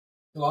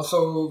 He'll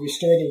also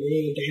restore the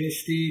royal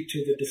dynasty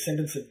to the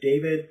descendants of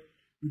David,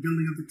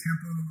 rebuilding of the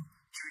temple,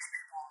 Jewish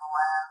people in the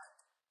land.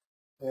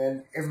 And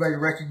everybody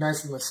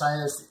recognizes the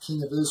Messiah as the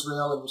King of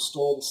Israel and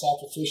restore the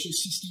sacrificial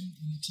system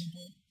in the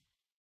temple.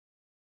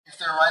 If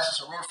there arises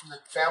a ruler from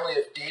the family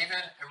of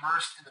David,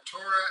 immersed in the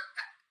Torah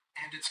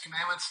and its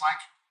commandments like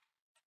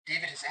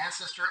David, his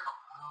ancestor,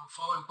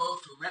 following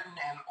both the written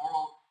and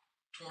oral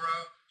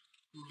Torah,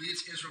 who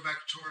leads Israel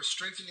back to Torah,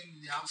 strengthening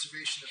the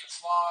observation of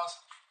its laws,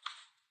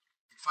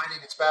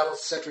 fighting its battles,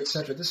 etc.,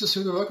 etc. This is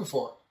who they're looking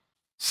for.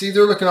 See,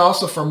 they're looking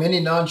also for many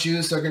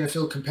non-Jews that are going to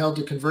feel compelled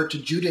to convert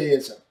to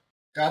Judaism.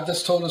 God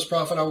thus told his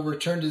prophet, I will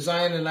return to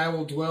Zion and I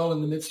will dwell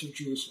in the midst of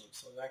Jerusalem.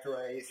 So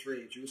Zechariah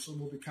 8:3. Jerusalem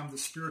will become the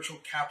spiritual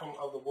capital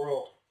of the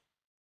world.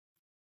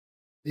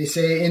 They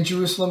say in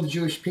Jerusalem, the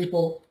Jewish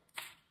people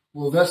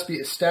will thus be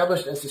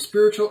established as the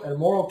spiritual and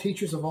moral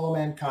teachers of all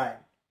mankind.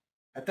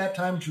 At that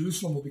time,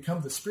 Jerusalem will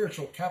become the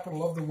spiritual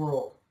capital of the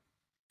world.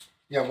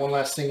 Yeah, one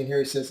last thing in here.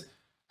 He says,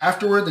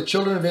 afterward, the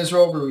children of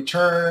Israel will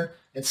return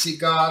and seek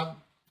God,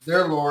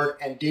 their Lord,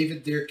 and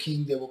David, their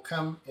king. They will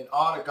come in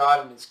awe to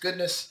God and his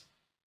goodness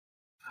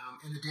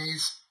in the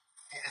days,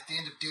 at the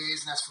end of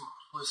days, and that's from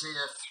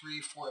Hosea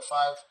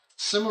 3:4-5.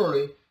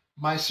 Similarly,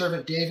 my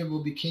servant David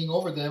will be king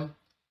over them.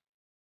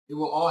 They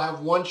will all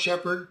have one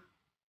shepherd.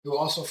 They will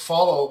also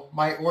follow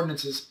my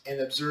ordinances and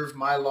observe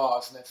my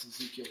laws. And that's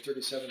Ezekiel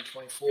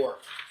 37:24.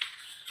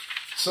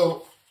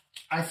 So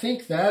I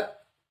think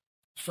that,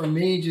 for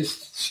me,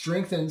 just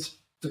strengthens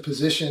the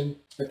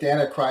position that the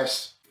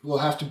Antichrist he'll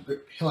have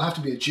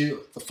to be a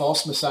Jew. The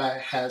false Messiah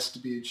has to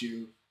be a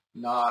Jew,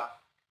 not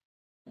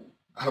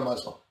a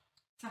Muslim.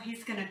 So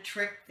he's going to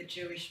trick the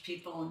Jewish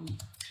people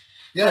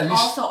and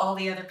also all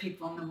the other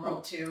people in the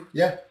world too.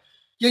 Yeah.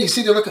 Yeah, you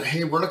see, they're looking,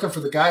 hey, we're looking for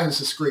the guy who's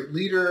this great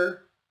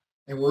leader,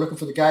 and we're looking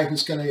for the guy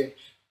who's going to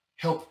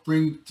help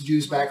bring the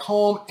Jews back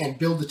home and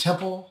build the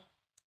temple.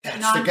 That's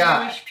the guy.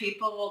 Non-Jewish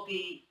people will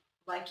be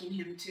liking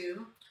him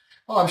too.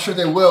 Oh, I'm sure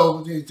they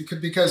will,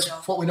 because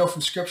what we know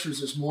from scriptures,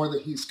 there's more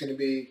that he's going to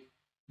be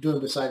doing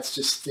besides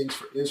just things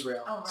for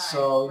Israel. Oh, right,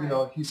 so,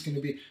 right. He's going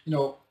to be,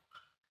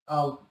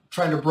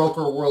 trying to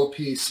broker world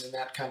peace and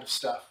that kind of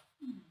stuff.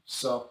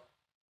 So.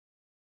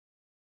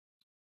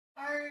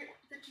 Are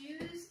the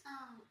Jews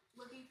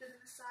looking for the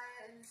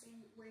Messiah in the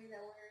same way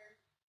that we're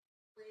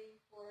waiting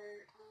for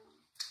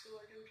the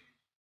Lord to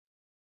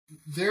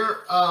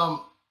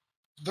return?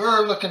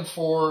 They're looking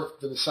for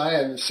the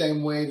Messiah in the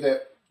same way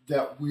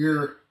that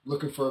we're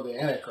looking for the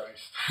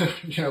Antichrist.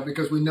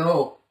 Because we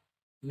know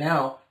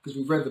now, because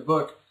we've read the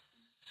book,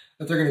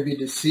 that they're going to be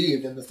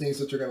deceived in the things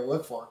that they're going to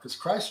look for. Because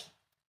Christ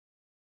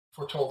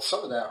foretold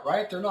some of that,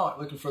 right? They're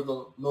not looking for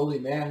the lowly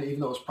man,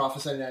 even though it was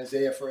prophesied in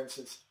Isaiah, for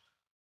instance,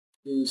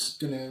 who's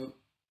going to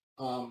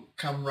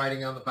come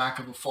riding on the back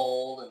of a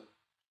foal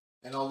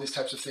and all these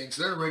types of things.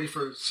 They're ready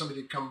for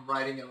somebody to come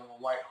riding on a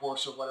white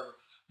horse or whatever.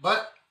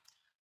 But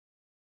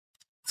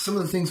some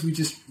of the things we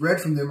just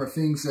read from them are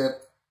things that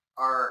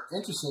are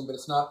interesting, but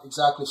it's not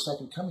exactly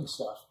second coming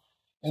stuff.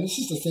 And this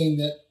is the thing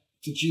that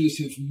the Jews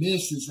have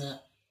missed, is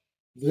that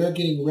they're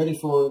getting ready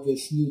for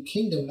this new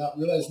kingdom, not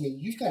realizing that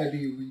you've got to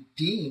be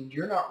redeemed.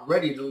 You're not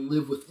ready to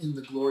live within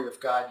the glory of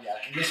God yet.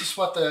 And this is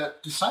what the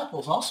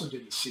disciples also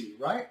didn't see,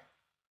 right?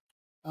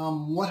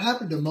 What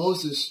happened to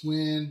Moses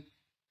when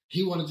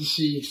he wanted to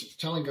see,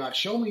 telling God,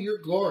 show me your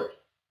glory?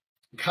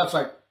 And God's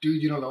like,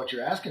 dude, you don't know what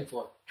you're asking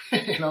for.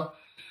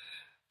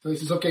 So he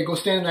says, okay, go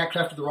stand in that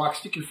cleft of the rock,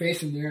 stick your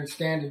face in there and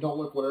stand and don't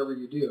look whatever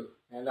you do.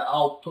 And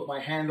I'll put my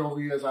hand over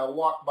you as I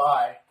walk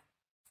by,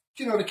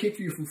 to keep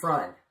you from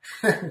frying.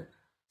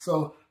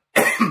 So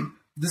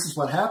this is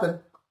what happened.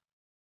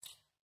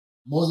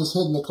 Moses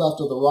hid in the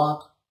cleft of the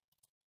rock,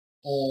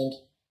 and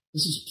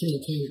this is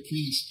pretty clear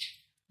case.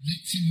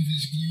 Let some of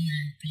his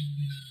glory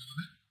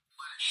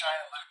let it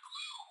shine and let it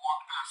glow.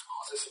 Walked past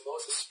Moses, and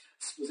Moses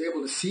was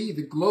able to see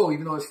the glow,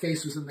 even though his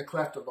face was in the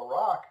cleft of the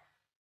rock.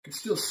 Could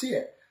still see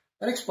it.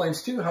 That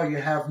explains too how you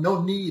have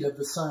no need of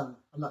the sun.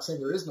 I'm not saying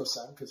there is no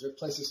sun, because there are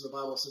places in the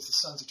Bible that says the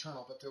sun's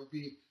eternal, but there will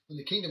be, when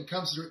the kingdom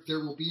comes, there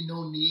will be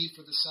no need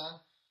for the sun.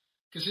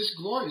 Because his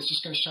glory is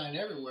just going to shine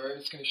everywhere,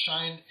 and it's going to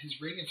shine, his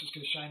radiance is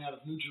going to shine out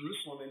of New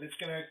Jerusalem, and it's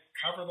going to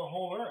cover the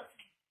whole earth.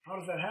 How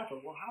does that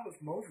happen? Well, how was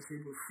Moses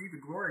able to see the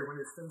glory when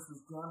his face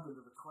was jammed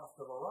into the cleft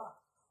of a rock?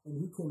 And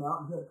he came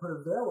out and he had to put a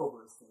veil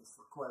over his face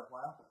for quite a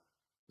while,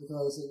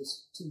 because it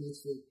was too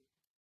much for people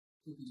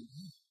to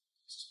believe.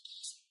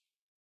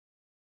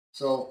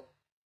 So,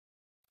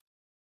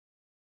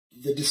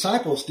 the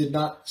disciples did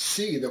not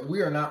see that we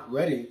are not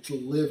ready to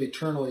live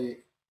eternally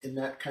in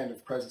that kind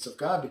of presence of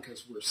God,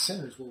 because we're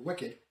sinners, we're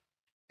wicked,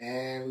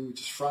 and we would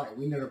just fry.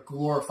 We need our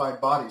glorified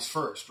bodies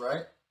first,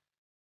 right?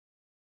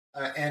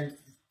 And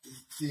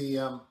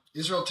the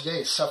Israel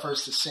today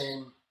suffers the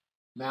same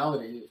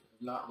malady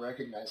of not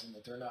recognizing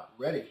that they're not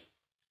ready.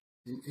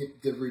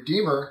 The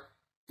Redeemer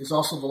is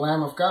also the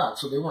Lamb of God,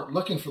 so they weren't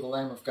looking for the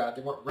Lamb of God.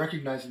 They weren't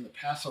recognizing the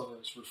Passover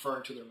as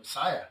referring to their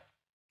Messiah.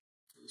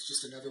 It was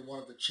just another one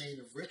of the chain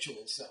of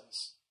rituals that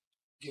was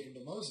given to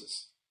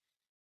Moses.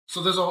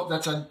 So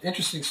that's an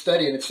interesting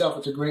study in itself.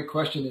 It's a great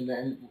question,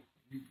 and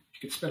you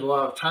could spend a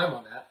lot of time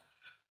on that.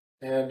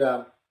 And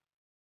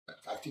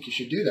I think you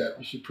should do that.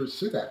 You should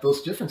pursue that.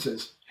 Those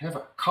differences. Have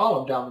a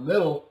column down the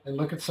middle and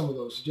look at some of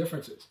those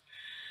differences.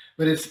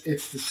 But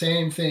it's the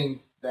same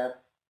thing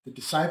that the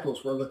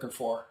disciples were looking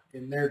for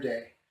in their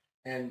day.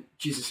 And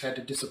Jesus had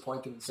to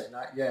disappoint them and say,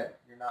 not yet.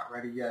 You're not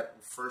ready yet.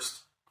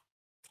 First,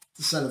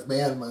 the Son of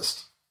Man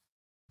must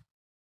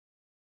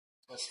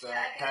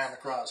die on the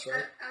cross,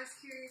 right? I was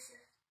curious if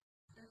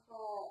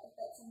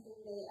that's something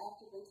they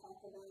actively talk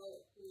about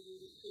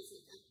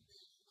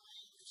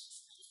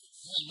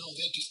No,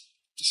 they just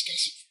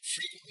discuss it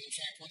frequently. In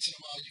fact, once in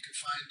a while you can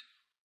find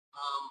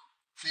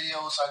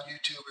videos on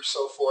YouTube or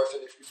so forth,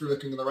 and if you're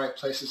looking in the right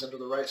places under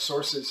the right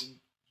sources,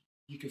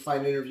 you can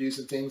find interviews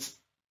and things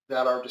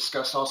that are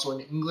discussed also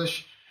in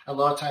English. A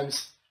lot of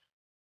times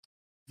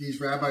these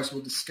rabbis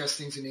will discuss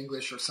things in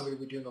English, or somebody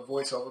will be doing a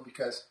voiceover,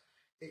 because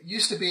it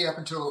used to be,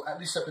 at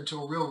least up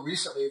until real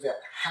recently, that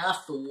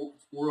half the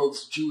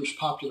world's Jewish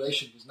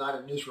population was not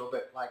in Israel,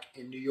 but like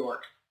in New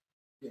York,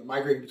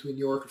 migrating between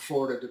New York and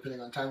Florida, depending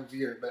on time of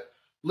year, but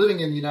living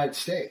in the United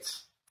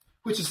States,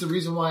 which is the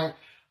reason why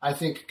I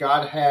think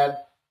God had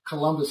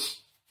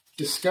Columbus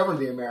discover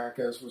the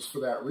Americas, was for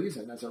that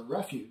reason, as a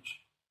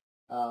refuge.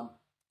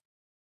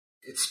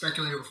 It's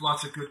speculated with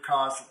lots of good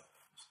cause.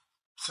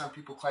 Some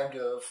people claim to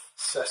have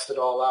sussed it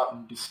all out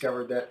and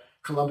discovered that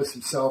Columbus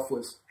himself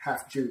was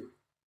half Jew.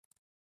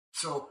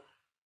 So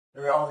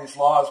there were all these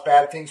laws,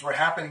 bad things were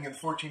happening in the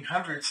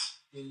 1400s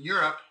in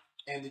Europe,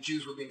 and the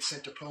Jews were being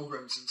sent to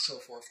pogroms and so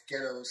forth,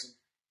 ghettos, and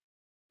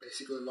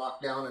basically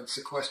locked down and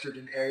sequestered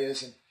in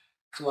areas, and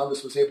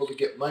Columbus was able to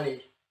get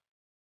money,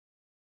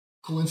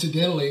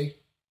 coincidentally,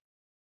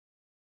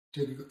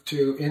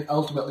 to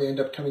ultimately end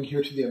up coming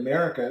here to the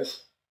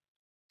Americas.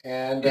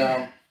 And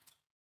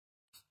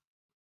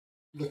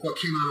look what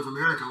came out of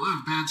America. A lot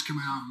of bad's come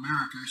out of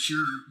America,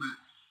 sure, but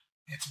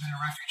it's been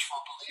a refuge for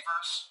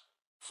believers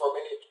for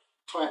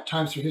many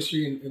times through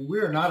history, and we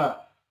are not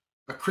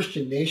a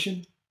Christian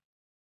nation.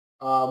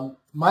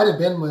 Might have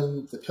been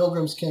when the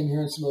Pilgrims came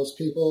here and some of those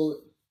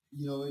people,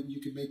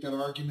 you could make that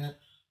argument,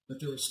 but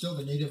there were still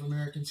the Native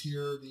Americans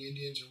here, the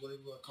Indians, or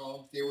whatever you want to call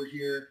them. They were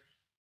here.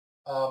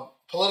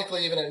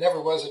 Politically, even, it never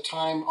was a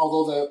time,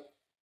 although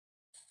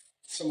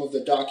some of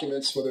the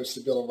documents, whether it's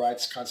the Bill of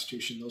Rights,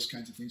 Constitution, those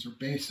kinds of things, are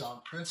based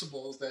on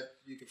principles that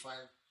you can find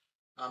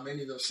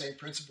many of those same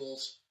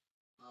principles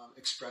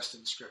expressed in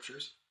the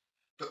scriptures.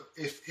 But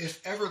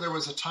if ever there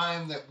was a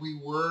time that we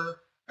were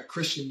a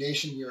Christian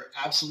nation, we are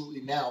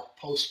absolutely now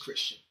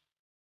post-Christian.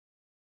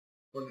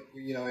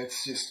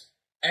 It's just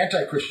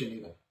anti-Christian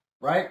even,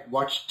 right?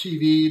 Watch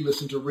TV,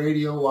 listen to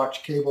radio,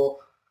 watch cable,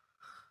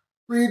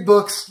 read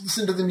books,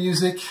 listen to the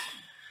music,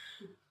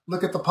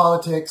 look at the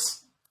politics.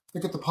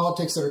 Look at the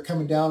politics that are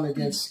coming down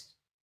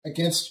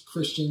against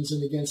Christians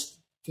and against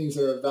things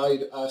that are of value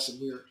to us.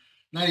 And we're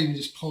not even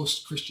just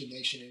post-Christian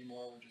nation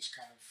anymore. We're just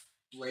kind of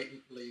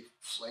blatantly,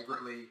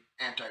 flagrantly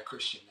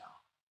anti-Christian now.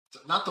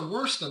 So not the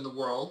worst in the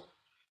world.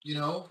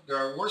 There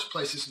are worse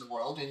places in the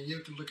world. And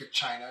you can look at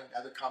China and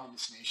other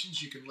communist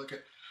nations. You can look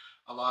at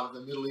a lot of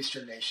the Middle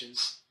Eastern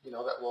nations,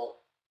 that will,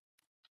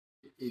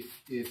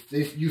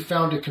 if you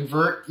found a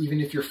convert,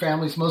 even if your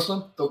family's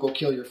Muslim, they'll go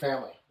kill your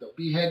family. They'll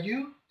behead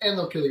you, and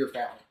they'll kill your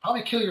family.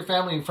 Probably kill your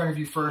family in front of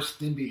you first,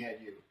 then behead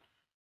you.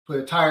 Put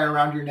a tire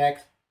around your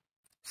neck,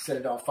 set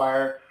it on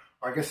fire.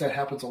 Or I guess that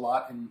happens a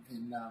lot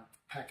in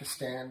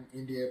Pakistan,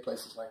 India,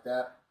 places like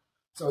that.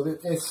 So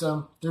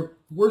they're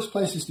worse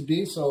places to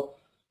be. So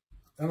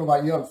I don't know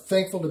about you. I'm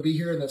thankful to be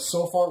here, and that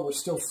so far we're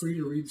still free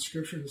to read the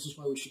scripture. This is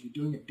why we should be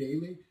doing it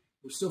daily.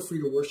 We're still free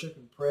to worship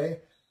and pray,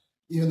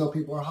 even though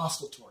people are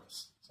hostile toward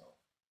us. So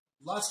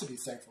lots to be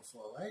thankful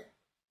for, right?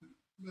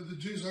 But the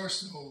Jews are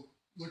still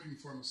looking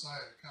for Messiah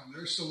to come.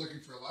 They're still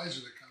looking for Elijah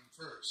to come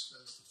first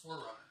as the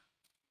forerunner,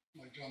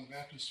 like John the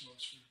Baptist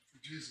was for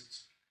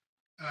Jesus.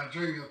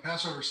 During the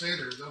Passover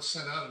Seder, they'll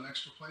set out an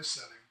extra place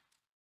setting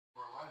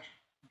for Elijah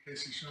in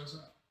case he shows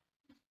up.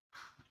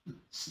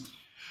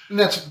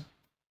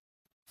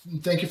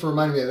 And thank you for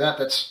reminding me of that.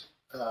 That's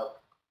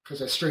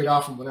because I strayed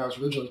off from when I was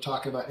originally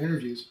talking about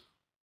interviews.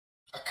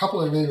 A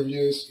couple of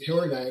interviews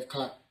Hillary and I have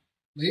caught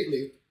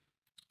lately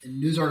in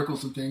news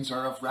articles and things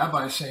are of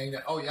rabbis saying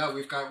that, oh yeah,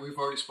 we've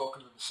already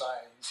spoken to the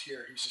Messiah. He's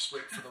here. He's just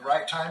waiting for the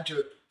right time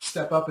to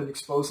step up and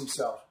expose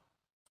himself.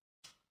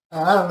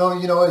 I don't know.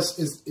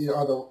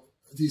 Are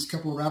these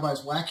couple of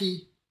rabbis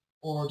wacky,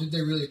 or did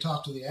they really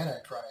talk to the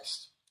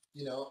Antichrist?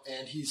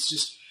 And he's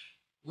just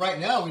right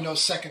now. We know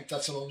 2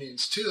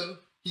 Thessalonians 2.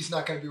 He's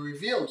not going to be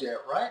revealed yet,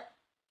 right?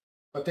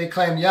 But they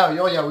claim,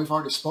 we've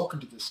already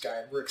spoken to this guy,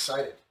 and we're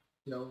excited.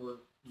 We're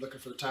looking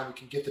for the time we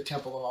can get the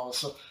temple and all this.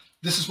 So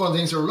this is one of the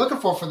things that we're looking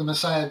for the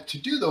Messiah to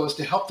do, though, is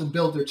to help them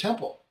build their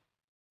temple.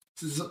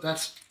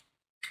 That's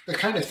the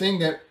kind of thing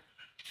that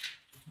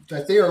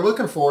they are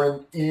looking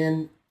for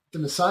in the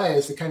Messiah,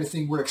 is the kind of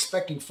thing we're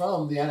expecting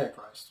from the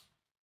Antichrist.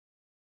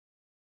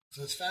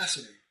 So it's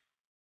fascinating.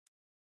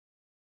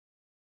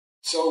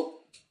 So,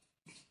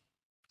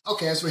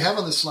 okay, as we have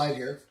on the slide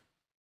here,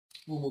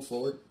 we'll move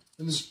forward.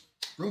 And there's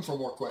room for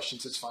more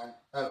questions. It's fine.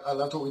 I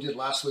loved what we did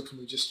last week, and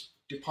we just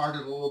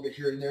departed a little bit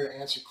here and there to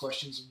answer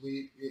questions.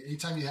 And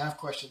anytime you have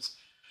questions,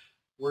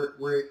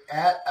 we're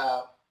at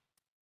a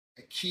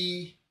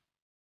key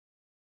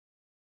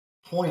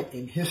point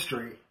in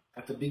history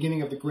at the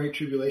beginning of the Great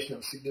Tribulation that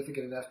was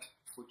significant enough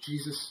for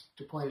Jesus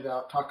to point it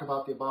out, talk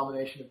about the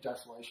abomination of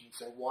desolation, and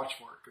say, watch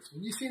for it. Because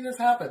when you see this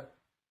happen,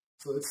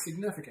 so it's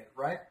significant,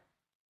 right?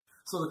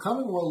 So the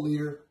coming world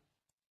leader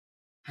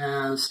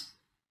has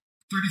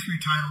 33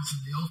 titles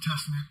in the Old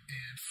Testament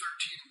and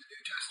 13 in the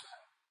New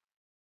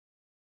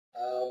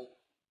Testament.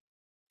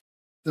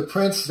 The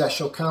prince that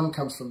shall come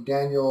comes from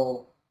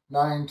Daniel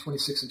 9,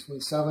 26 and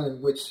 27,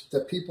 in which the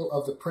people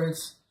of the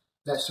prince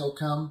that shall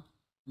come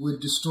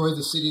would destroy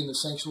the city and the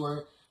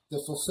sanctuary.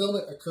 The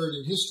fulfillment occurred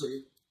in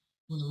history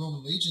when the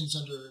Roman legions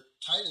under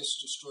Titus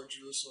destroyed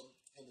Jerusalem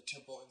and the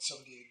temple in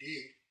 70 AD.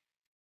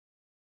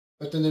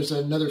 But then there's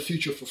another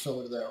future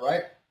fulfillment of that,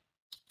 right?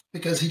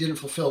 Because he didn't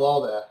fulfill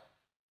all that.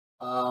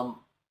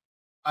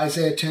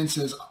 Isaiah 10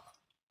 says,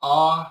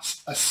 Ah,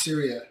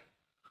 Assyria,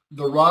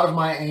 the rod of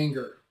my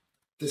anger,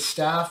 the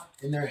staff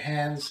in their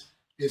hands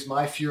is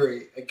my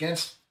fury.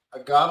 Against a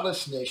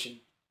godless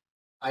nation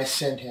I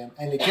send him,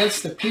 and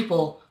against the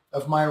people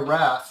of my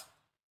wrath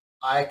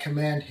I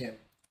command him,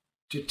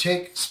 to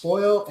take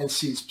spoil and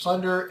seize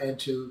plunder, and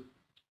to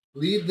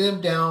lead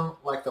them down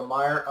like the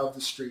mire of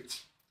the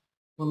streets.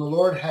 When the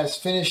Lord has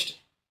finished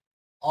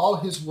all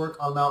his work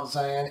on Mount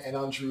Zion and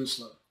on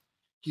Jerusalem,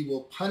 He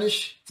will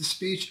punish the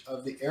speech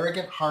of the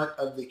arrogant heart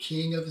of the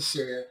king of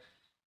Assyria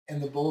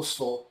and the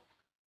boastful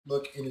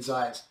look in his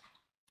eyes.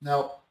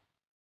 Now,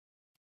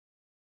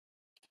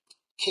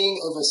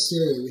 king of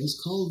Assyria, he's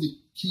called the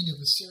king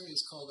of Assyria,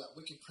 is called that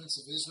wicked prince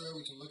of Israel.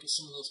 We can look at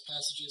some of those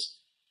passages.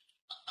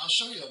 I'll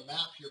show you a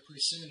map here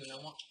pretty soon,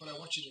 and what I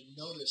want you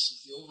to notice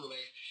is the overlay.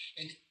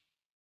 And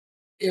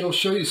it'll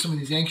show you some of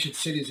these ancient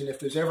cities, and if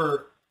there's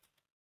ever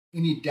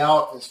any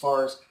doubt as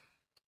far as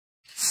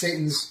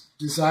Satan's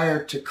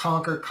desire to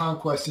conquer,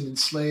 conquest, and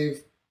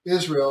enslave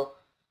Israel,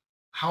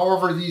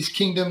 however these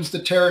kingdoms, the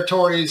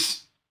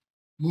territories,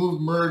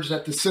 merged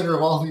at the center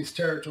of all these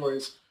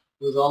territories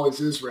was always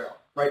Israel,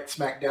 right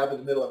smack dab in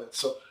the middle of it.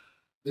 So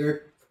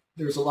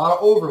there's a lot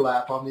of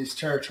overlap on these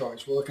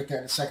territories. We'll look at that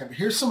in a second. But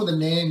here's some of the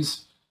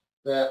names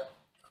that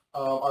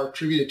are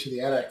attributed to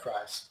the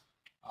Antichrist.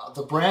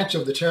 The branch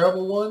of the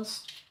terrible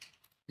ones.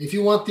 If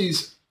you want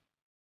these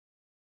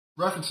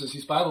references,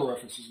 these Bible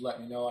references,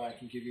 let me know and I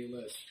can give you a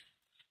list.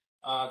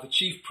 The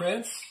chief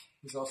prince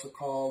is also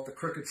called the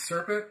crooked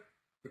serpent,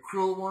 the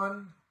cruel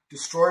one,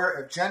 destroyer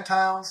of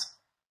Gentiles,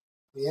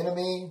 the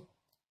enemy,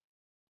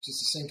 which is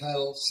the same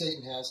title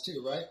Satan has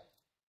too, right?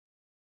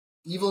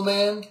 Evil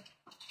man,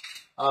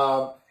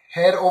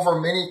 head over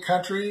many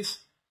countries,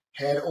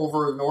 head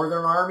over a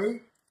northern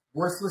army,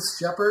 worthless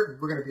shepherd.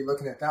 We're going to be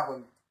looking at that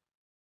one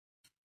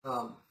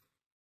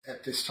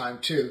at this time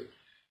too.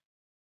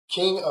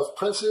 King of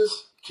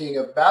princes, king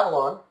of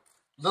Babylon,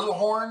 little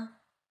horn,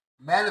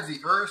 man of the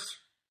earth,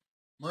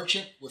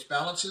 merchant with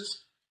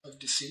balances of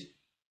deceit,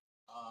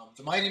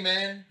 the mighty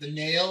man, the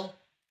nail,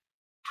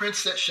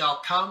 prince that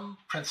shall come,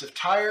 prince of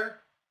Tyre,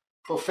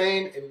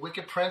 profane and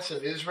wicked prince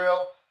of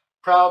Israel,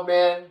 proud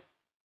man,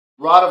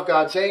 rod of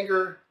God's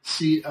anger,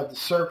 seed of the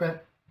serpent,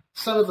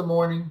 son of the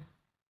morning,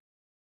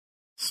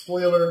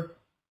 spoiler,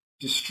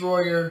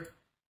 destroyer,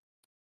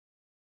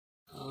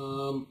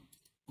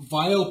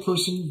 vile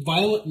person,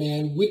 violent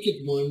man,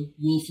 wicked one,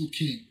 willful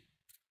king.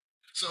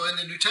 So in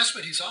the New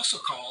Testament, he's also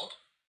called,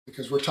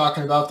 because we're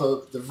talking about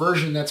the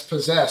version that's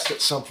possessed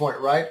at some point,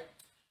 right?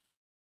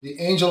 The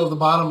angel of the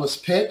bottomless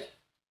pit,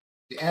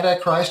 the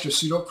Antichrist or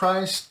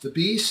pseudo-Christ, the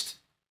beast,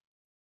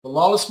 the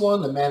lawless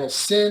one, the man of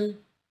sin,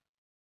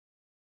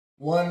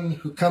 one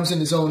who comes in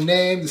his own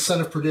name, the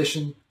son of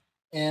perdition,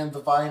 and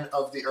the vine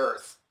of the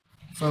earth.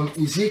 From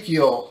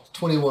Ezekiel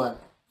 21,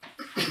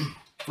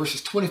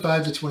 verses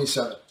 25 to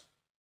 27.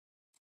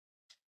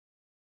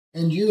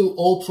 And you,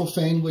 O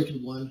profane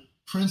wicked one,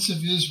 prince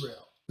of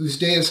Israel, whose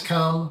day has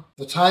come,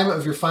 the time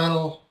of your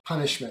final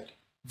punishment.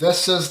 Thus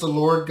says the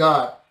Lord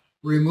God,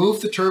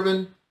 remove the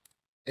turban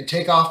and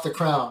take off the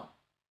crown.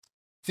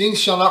 Things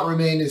shall not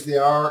remain as they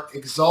are.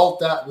 Exalt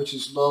that which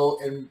is low,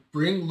 and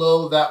bring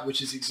low that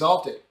which is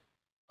exalted.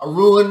 A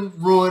ruin,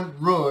 ruin,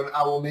 ruin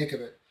I will make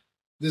of it.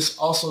 This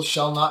also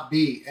shall not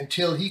be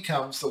until he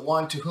comes, the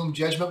one to whom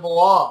judgment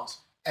belongs,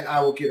 and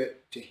I will give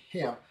it to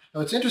him.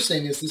 Now what's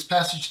interesting is this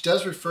passage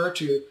does refer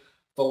to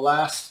the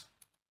last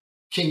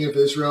king of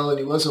Israel, and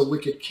he was a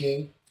wicked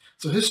king.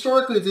 So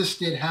historically this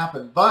did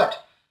happen,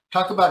 but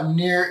talk about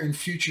near and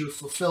future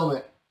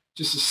fulfillment,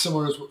 just as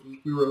similar as what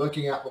we were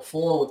looking at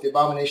before with the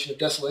abomination of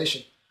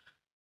desolation.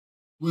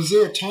 Was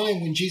there a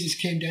time when Jesus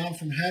came down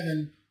from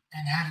heaven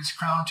and had his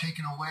crown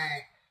taken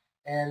away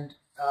and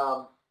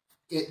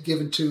it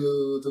given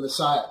to the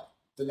Messiah,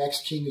 the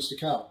next king is to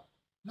come?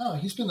 No,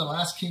 he's been the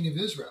last king of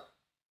Israel.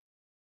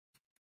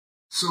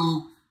 So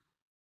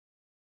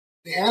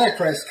the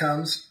Antichrist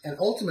comes, and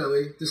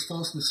ultimately this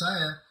false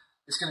Messiah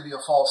is going to be a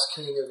false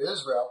king of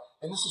Israel.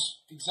 And this is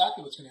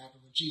exactly what's going to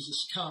happen when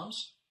Jesus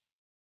comes.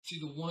 See,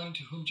 the one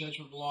to whom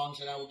judgment belongs,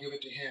 and I will give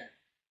it to him.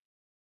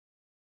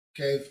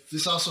 Okay,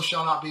 this also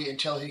shall not be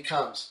until he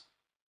comes.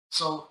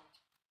 So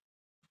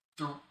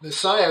the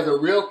Messiah, the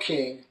real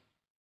king,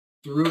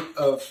 the root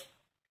of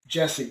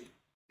Jesse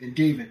and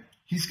David,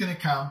 he's going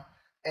to come,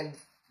 and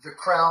the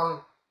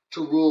crown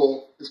to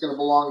rule is going to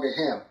belong to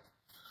him.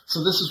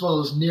 So this is one of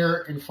those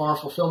near and far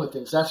fulfillment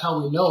things. That's how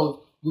we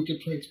know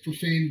wicked prince,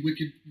 profane,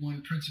 wicked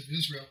one, prince of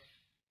Israel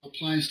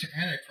applies to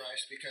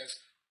Antichrist, because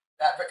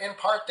that in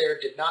part there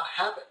did not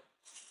happen.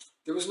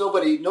 There was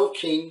nobody, no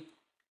king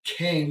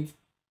came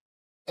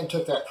and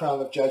took that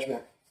crown of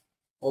judgment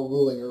or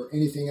ruling or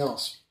anything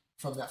else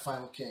from that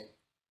final king.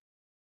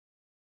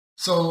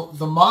 So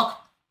the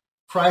mock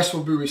Christ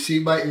will be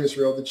received by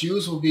Israel. The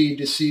Jews will be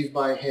deceived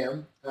by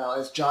him,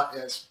 as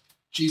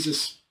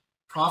Jesus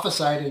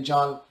prophesied in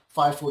John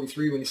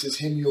 5:43 when he says,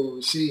 him you will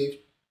receive.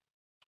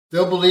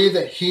 They'll believe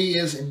that he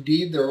is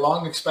indeed their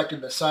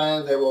long-expected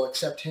Messiah. They will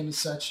accept him as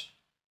such.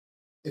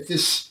 If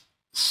this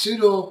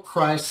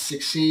pseudo-Christ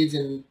succeeds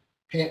in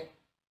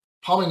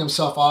palming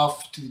himself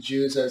off to the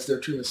Jews as their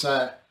true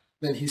Messiah,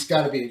 then he's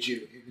got to be a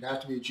Jew. He would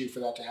have to be a Jew for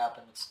that to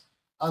happen. It's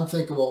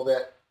unthinkable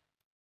that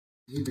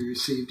he'd be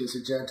received as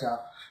a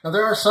Gentile. Now,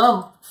 there are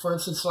some, for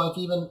instance, like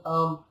even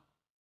Arnold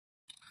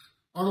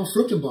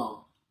Fruchtenbaum.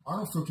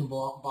 Arnold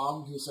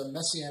Fruchtenbaum, who's a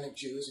Messianic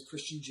Jew, is a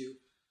Christian Jew,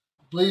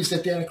 believes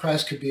that the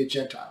Antichrist could be a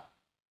Gentile.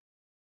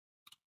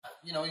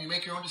 You know, you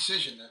make your own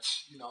decision.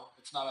 That's, you know,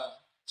 it's not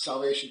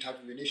salvation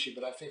type of an issue.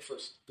 But I think for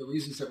the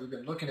reasons that we've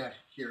been looking at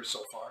here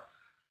so far,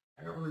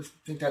 I don't really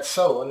think that's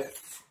so. And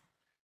if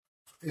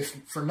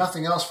for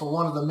nothing else, for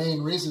one of the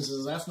main reasons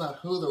is that's not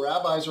who the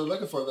rabbis are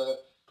looking for. The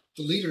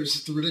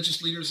leaders, the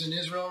religious leaders in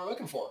Israel are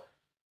looking for.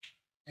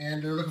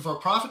 And they're looking for a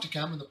prophet to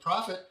come, and the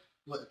prophet,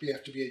 would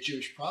have to be a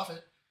Jewish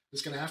prophet,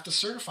 is going to have to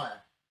certify him.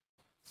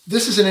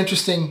 This is an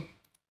interesting,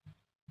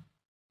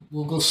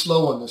 we'll go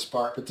slow on this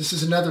part, but this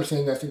is another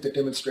thing I think that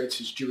demonstrates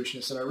his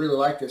Jewishness, and I really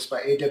like this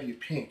by A.W.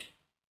 Pink.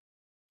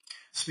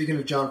 Speaking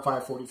of John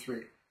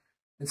 5:43.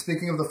 And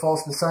speaking of the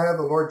false Messiah,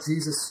 the Lord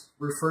Jesus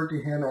referred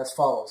to him as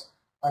follows.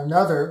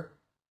 Another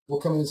will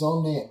come in his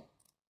own name.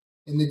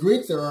 In the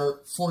Greek, there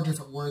are 4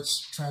 different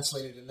words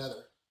translated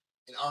another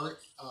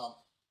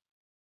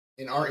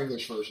in our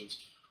English versions.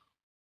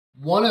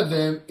 One of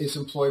them is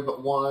employed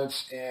but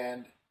once,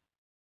 and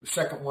the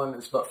second one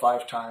is but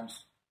 5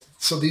 times.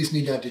 So these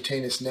need not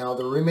detain us now.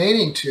 The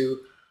remaining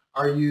 2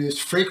 are used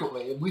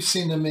frequently, and we've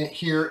seen them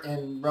here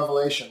in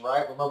Revelation,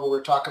 right? Remember we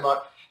were talking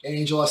about an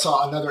angel. I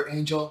saw another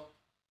angel,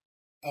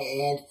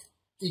 and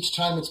each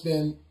time it's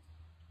been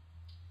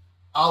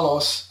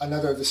allos,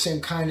 another, the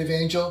same kind of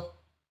angel.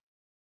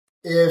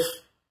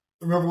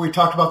 Remember we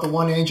talked about the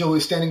one angel who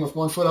was standing with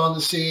 1 foot on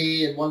the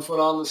sea and 1 foot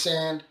on the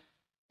sand,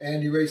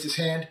 and he raised his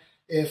hand.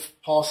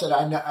 If Paul said,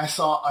 I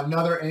saw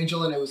another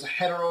angel and it was a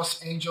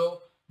heteros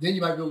angel, then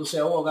you might be able to say,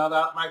 oh, well,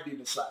 that might be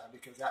Messiah,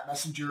 because that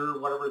messenger or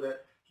whatever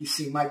that he's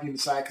seeing might be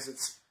Messiah, because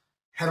it's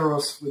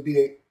heteros would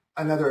be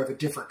another of a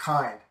different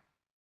kind.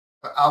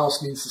 But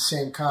allos means the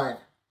same kind.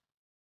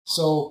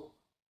 So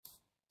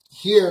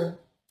here,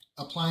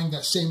 applying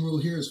that same rule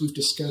here as we've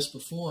discussed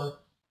before,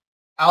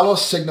 allos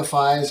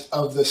signifies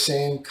of the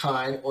same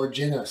kind or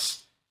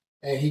genus.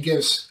 And he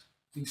gives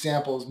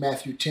examples,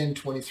 Matthew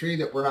 10:23,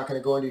 that we're not going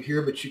to go into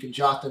here, but you can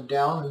jot them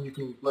down and you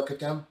can look at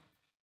them.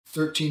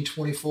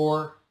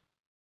 13:24,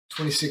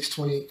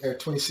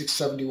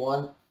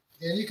 26:71.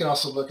 And you can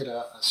also look at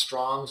a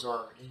Strong's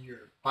or in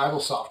your Bible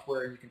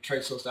software and you can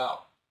trace those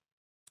out.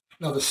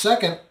 Now the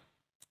second,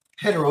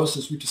 heteros,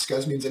 as we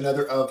discussed, means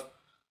another of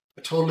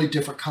a totally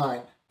different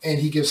kind. And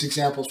he gives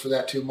examples for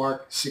that too.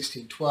 Mark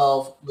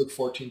 16:12, Luke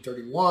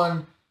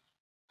 14:31,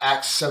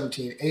 Acts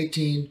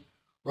 17:18,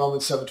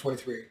 Romans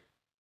 7:23.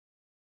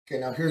 Okay,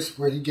 now here's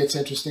where he gets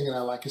interesting, and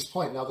I like his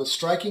point. Now the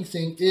striking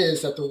thing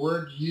is that the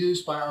word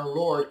used by our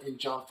Lord in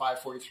John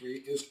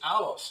 5:43 is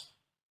allos,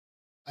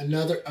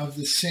 another of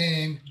the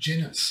same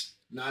genus,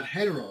 not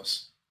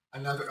heteros,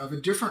 another of a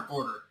different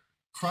order.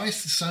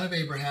 Christ, the son of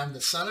Abraham,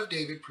 the son of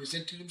David,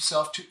 presented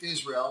himself to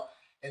Israel,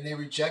 and they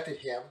rejected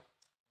him.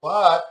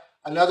 But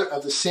another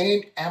of the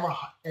same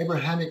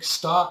Abrahamic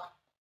stock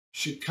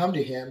should come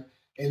to him,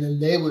 and then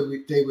they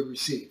would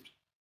receive.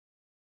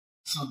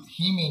 So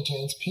he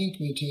maintains, Pink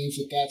maintains,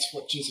 that that's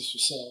what Jesus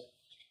was saying.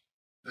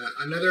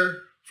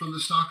 Another from the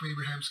stock of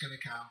Abraham is going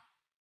to come,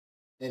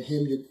 and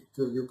him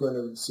you're going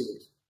to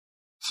receive.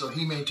 So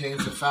he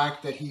maintains the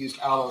fact that he used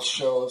allos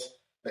shows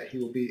that he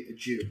will be a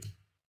Jew.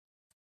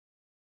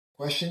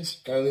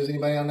 Questions? Did I lose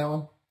anybody on that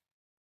one?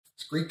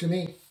 It's Greek to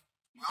me.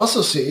 We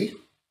also see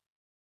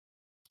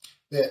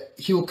that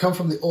he will come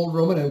from the old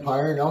Roman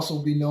Empire and also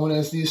will be known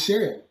as the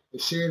Assyrian. The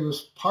Assyrian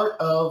was part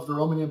of the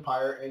Roman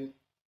Empire, and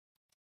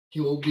he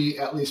will be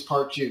at least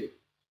part Jew.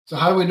 So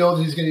how do we know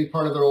that he's going to be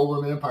part of the old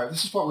Roman Empire?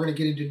 This is what we're going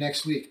to get into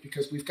next week,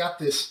 because we've got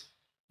this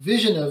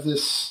vision of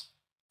this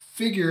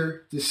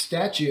figure, this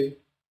statue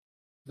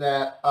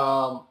that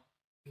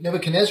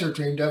Nebuchadnezzar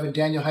dreamed of, and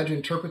Daniel had to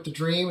interpret the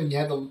dream, and you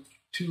had the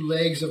 2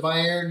 legs of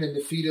iron and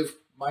the feet of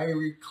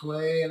miry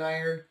clay and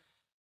iron.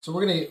 So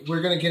we're going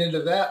to get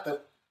into that,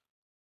 but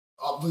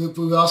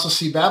we also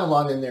see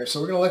Babylon in there. So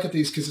we're going to look at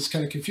these because it's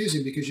kind of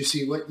confusing, because you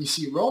see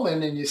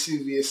Roman and you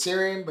see the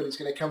Assyrian, but he's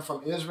going to come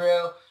from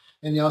Israel,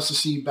 and you also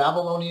see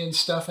Babylonian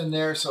stuff in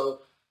there.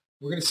 So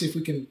we're going to see if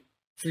we can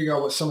figure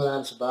out what some of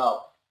that is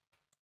about.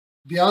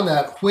 Beyond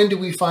that, when do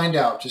we find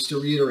out? Just to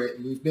reiterate,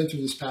 and we've been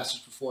through this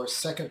passage before,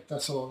 2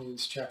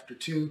 Thessalonians chapter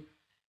 2.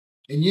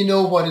 And you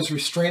know what is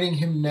restraining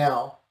him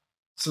now,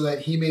 so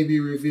that he may be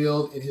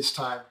revealed in his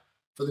time.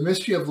 For the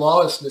mystery of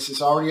lawlessness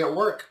is already at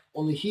work.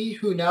 Only he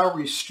who now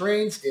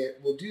restrains it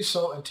will do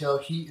so until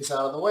he is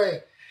out of the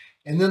way.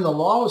 And then the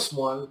lawless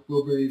one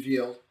will be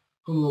revealed,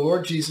 whom the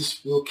Lord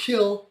Jesus will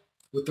kill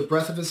with the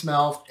breath of his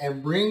mouth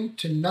and bring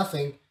to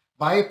nothing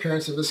by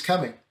appearance of his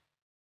coming.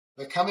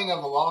 The coming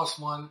of the lawless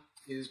one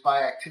is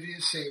by activity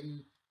of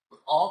Satan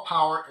with all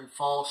power and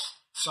false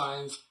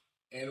signs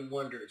and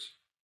wonders.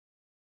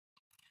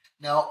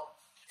 Now,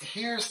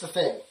 here's the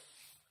thing.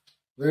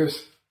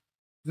 This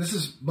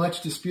is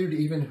much disputed,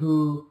 even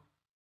who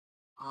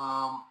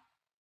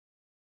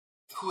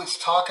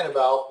it's talking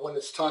about when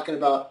it's talking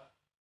about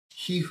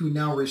he who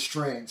now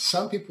restrains.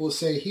 Some people will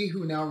say he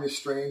who now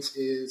restrains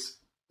is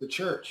the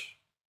church.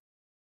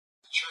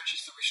 The church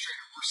is the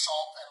restrainer. We're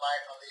salt and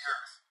light on the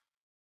earth.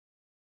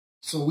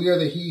 So we are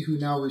the he who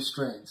now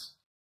restrains.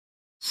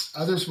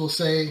 Others will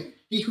say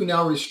he who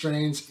now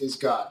restrains is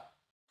God.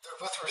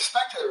 With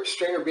respect to the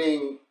restrainer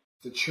being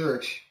the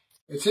church,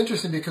 it's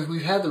interesting because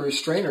we've had the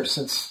restrainer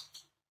since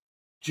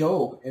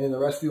Job and in the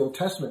rest of the Old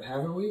Testament,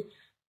 haven't we?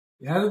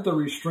 Hasn't the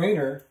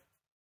restrainer,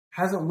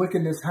 hasn't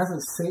wickedness,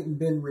 hasn't Satan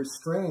been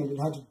restrained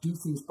and had to do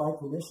things by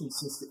permission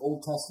since the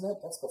Old Testament?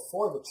 That's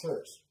before the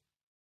church.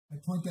 I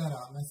point that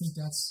out, and I think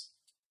that's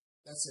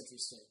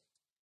interesting.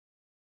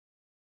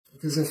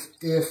 Because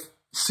if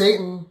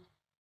Satan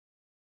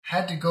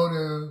had to go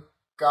to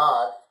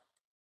God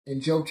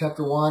in Job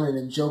chapter 1 and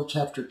in Job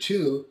chapter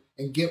 2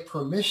 and get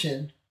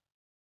permission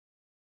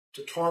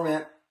to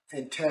torment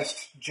and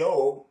test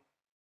Job,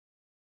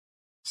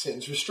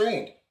 Satan's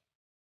restrained.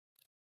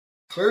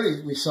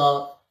 Clearly, we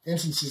saw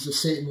instances of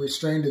Satan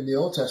restrained in the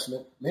Old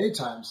Testament many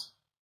times.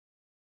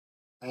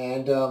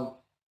 And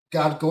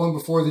God going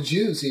before the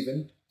Jews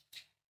even,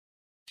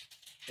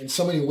 in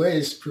so many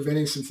ways,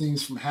 preventing some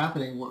things from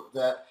happening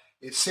that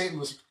if Satan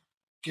was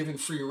given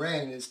free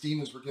rein and his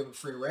demons were given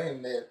free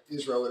rein, that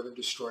Israel would have been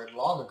destroyed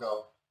long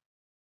ago.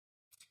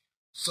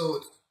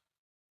 So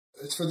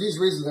it's for these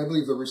reasons I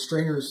believe the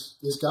restrainer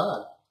is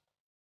God.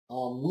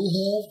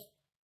 We have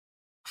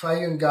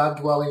triune God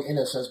dwelling in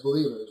us as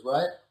believers,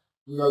 right?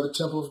 We are the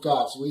temple of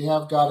God, so we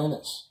have God in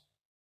us.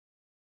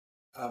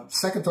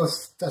 2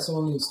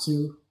 Thessalonians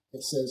 2,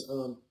 it says,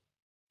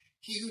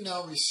 he who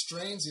now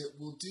restrains it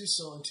will do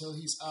so until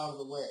he's out of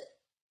the way.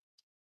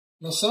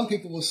 Now, some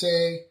people will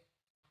say,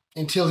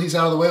 until he's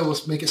out of the way, will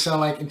make it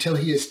sound like until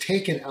he is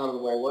taken out of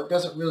the way. Well, it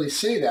doesn't really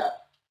say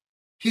that.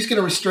 He's going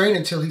to restrain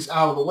until he's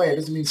out of the way. It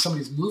doesn't mean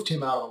somebody's moved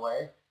him out of the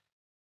way.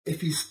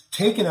 If he's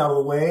taken out of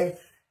the way,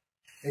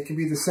 it can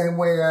be the same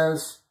way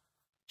as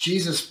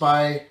Jesus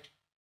by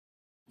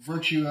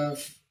virtue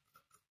of,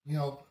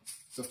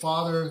 the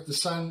Father, the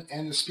Son,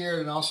 and the Spirit,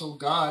 and also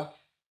God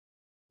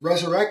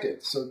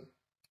resurrected. So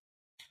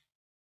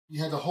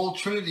you had the whole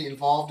Trinity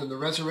involved in the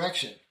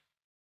resurrection.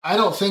 I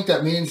don't think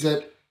that means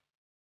that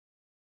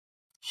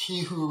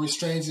he who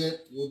restrains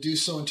it will do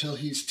so until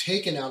he's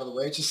taken out of the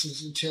way. It just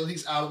says until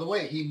he's out of the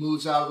way. He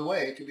moves out of the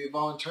way. It could be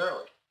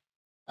voluntarily.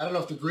 I don't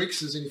know if the Greek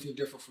says anything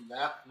different from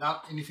that.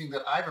 Not anything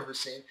that I've ever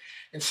seen.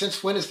 And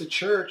since when is the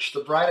church, the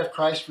bride of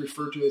Christ,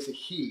 referred to as a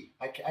he?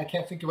 I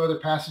can't think of other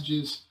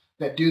passages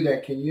that do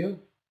that. Can you?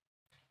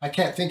 I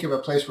can't think of a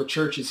place where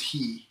church is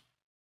he.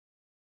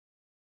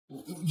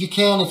 You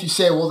can if you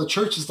say, well, the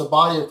church is the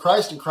body of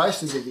Christ and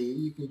Christ is a he.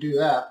 You can do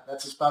that.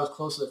 That's about as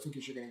close as I think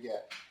as you're going to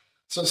get.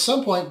 So at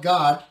some point,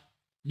 God,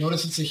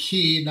 notice it's a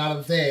he, not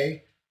a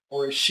they,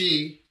 or a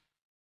she,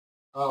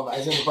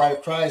 as in the bride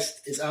of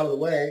Christ, is out of the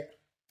way.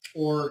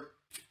 Or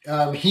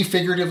he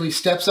figuratively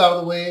steps out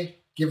of the way,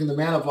 giving the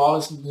man of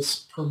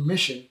lawlessness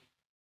permission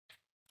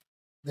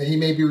that he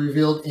may be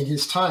revealed in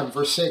his time.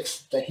 Verse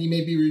 6, that he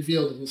may be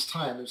revealed in his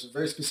time. There's a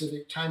very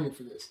specific timing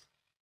for this.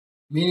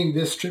 Meaning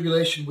this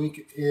tribulation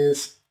week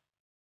is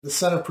the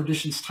son of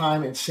perdition's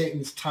time and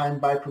Satan's time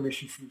by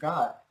permission from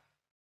God.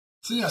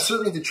 So yeah,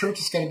 certainly the church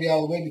is going to be out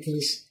of the way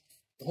because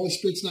the Holy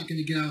Spirit's not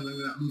going to get out of the way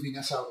without moving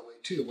us out of the way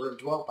too. We're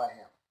indwelt by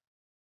him.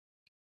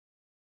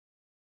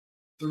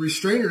 The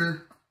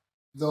restrainer,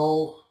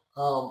 though,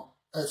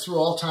 through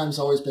all times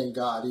always been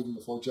God, even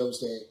before Job's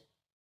day.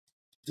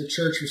 The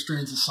church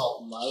restrains the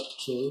salt and light,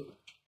 true.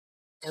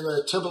 And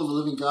the temple of the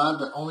living God,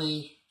 but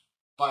only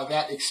by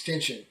that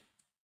extension,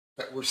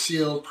 that we're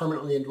sealed,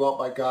 permanently indwelt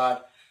by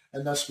God,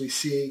 and thus we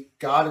see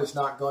God is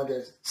not going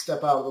to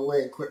step out of the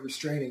way and quit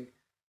restraining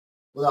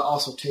without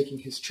also taking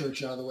his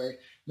church out of the way.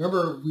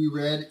 Remember we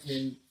read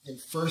in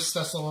 1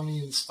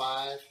 Thessalonians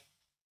 5,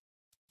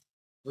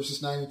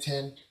 verses 9 and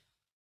 10,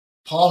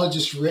 Paul had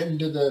just written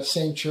to the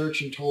same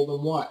church and told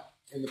them what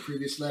in the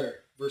previous letter?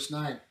 Verse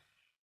 9,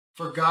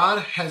 for God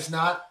has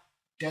not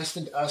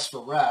destined us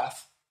for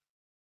wrath,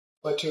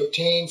 but to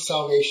obtain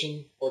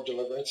salvation or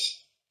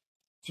deliverance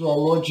through our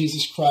Lord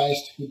Jesus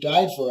Christ, who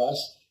died for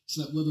us,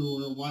 so that whether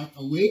we're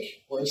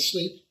awake or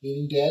asleep,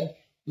 meaning dead,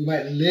 we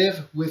might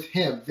live with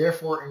him.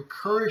 Therefore,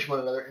 encourage one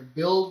another and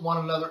build one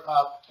another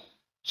up,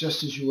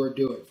 just as you are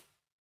doing.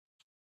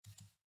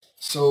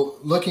 So,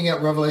 looking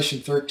at Revelation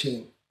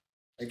 13,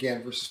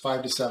 again, verses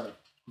 5 to 7.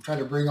 I'm trying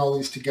to bring all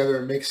these together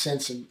and make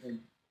sense and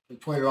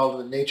point it all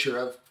to the nature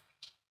of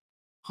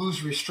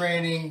who's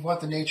restraining,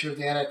 what the nature of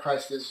the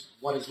Antichrist is,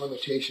 what his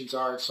limitations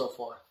are, and so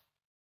forth.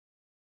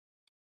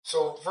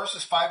 So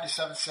verses 5 to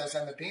 7 says,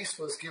 and the beast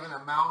was given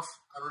a mouth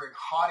uttering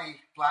haughty,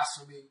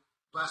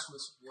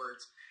 blasphemous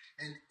words,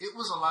 and it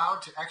was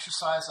allowed to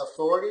exercise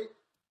authority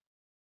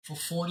for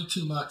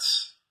 42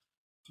 months,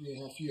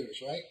 3.5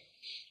 years, right?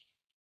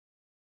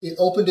 It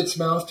opened its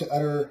mouth to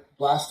utter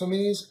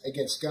blasphemies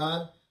against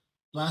God,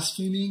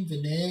 blaspheming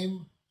the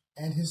name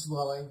and his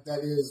dwelling, that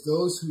is,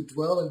 those who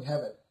dwell in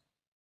heaven.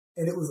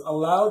 And it was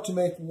allowed to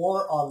make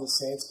war on the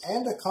saints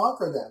and to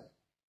conquer them.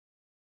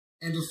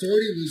 And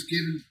authority was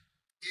given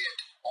it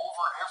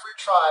over every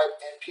tribe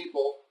and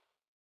people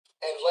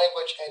and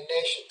language and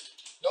nation.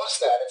 Notice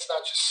that. It's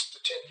not just the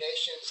 10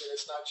 nations, and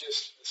it's not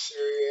just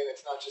Assyria, and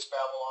it's not just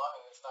Babylon,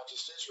 and it's not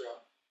just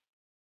Israel.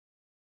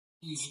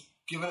 He's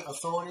given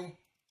authority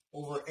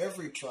over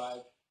every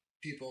tribe,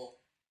 people,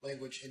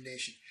 language, and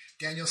nation.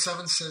 Daniel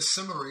 7 says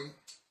similarly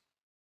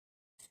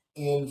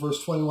in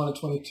verse 21 and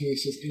 22. He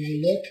says, and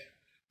I looked,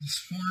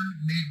 This horn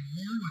made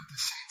war with the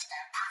saints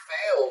and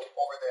prevailed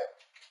over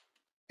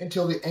them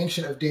until the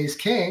Ancient of Days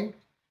came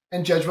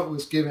and judgment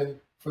was given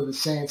for the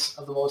saints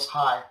of the Most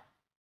High.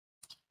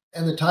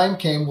 And the time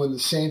came when the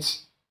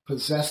saints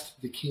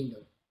possessed the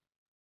kingdom.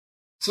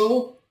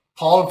 So,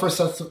 Paul in 1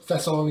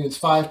 Thessalonians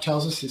 5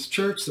 tells us his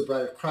church, the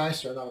bride of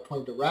Christ, are not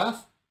appointed to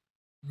wrath.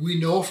 We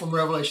know from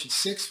Revelation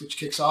 6, which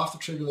kicks off the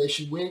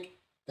tribulation week,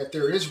 that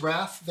there is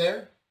wrath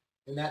there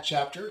in that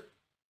chapter.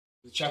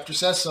 The chapter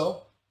says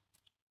so.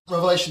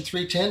 Revelation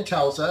 3:10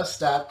 tells us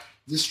that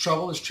this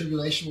trouble, this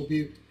tribulation will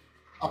be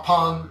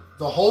upon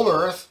the whole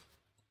earth.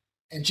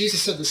 And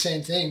Jesus said the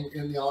same thing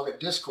in the Olivet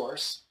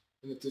Discourse,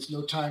 and that there's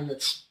no time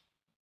that's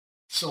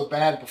so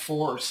bad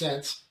before or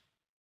since.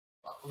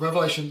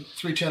 Revelation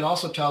 3:10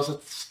 also tells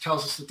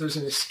us that there's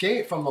an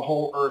escape from the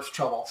whole earth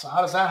trouble. So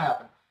how does that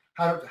happen?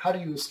 How do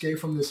you escape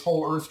from this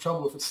whole earth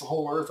trouble if it's the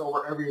whole earth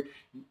over every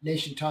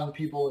nation, tongue,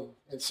 people,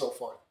 and so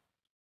forth?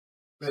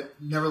 But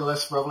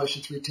nevertheless,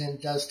 Revelation 3:10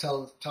 does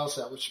tell us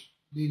that, which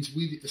means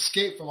we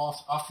escape from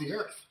off the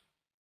earth.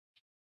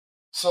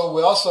 So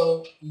we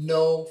also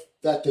know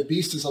that the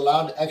beast is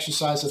allowed to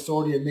exercise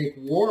authority and make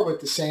war with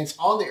the saints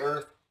on the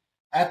earth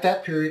at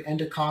that period and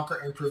to conquer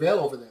and prevail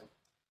over them.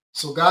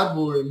 So God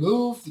will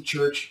remove the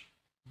church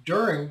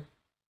during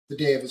the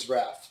day of his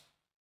wrath,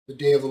 the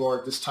day of the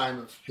Lord, this time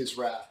of his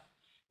wrath.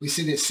 We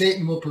see that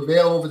Satan will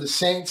prevail over the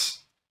saints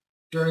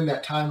during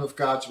that time of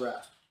God's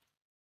wrath.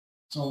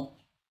 So,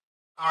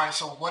 all right,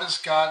 so what does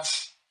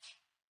God's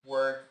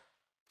word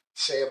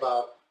say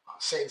about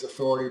Satan's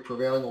authority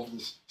prevailing over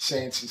the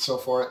saints and so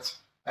forth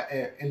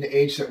in the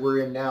age that we're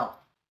in now?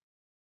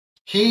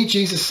 He,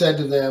 Jesus, said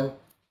to them,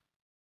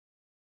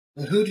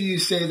 "And who do you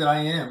say that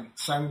I am?"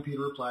 Simon Peter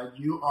replied,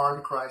 "You are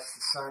the Christ,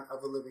 the Son of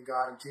the living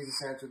God." And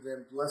Jesus answered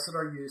them, "Blessed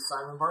are you,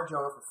 Simon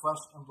Bar-Jonah, for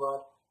flesh and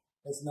blood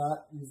has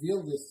not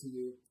revealed this to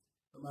you,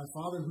 but my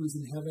Father who is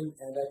in heaven.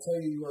 And I tell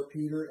you, you are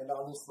Peter, and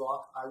on this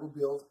rock I will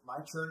build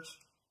my church,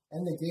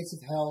 and the gates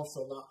of hell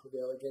shall not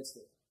prevail against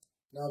it."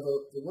 Now,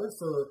 the word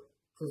for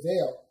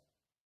prevail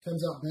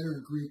comes out better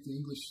in Greek. The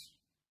English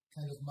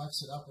kind of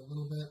mucks it up a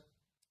little bit.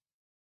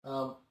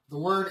 The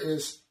word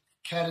is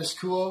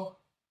kataskuo.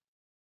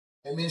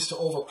 It means to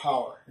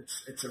overpower.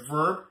 It's a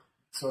verb,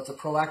 so it's a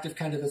proactive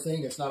kind of a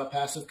thing. It's not a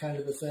passive kind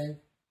of a thing.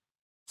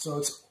 So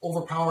it's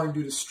overpowering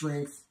due to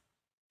strength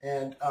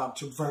and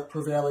to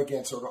prevail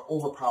against, or to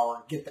overpower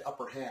and get the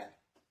upper hand.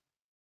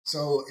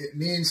 So it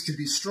means to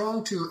be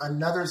strong to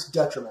another's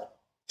detriment,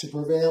 to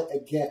prevail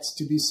against,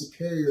 to be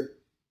superior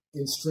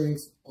in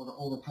strength or to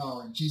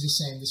overpower. And Jesus is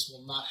saying this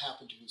will not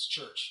happen to his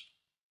church.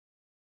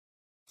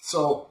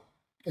 So,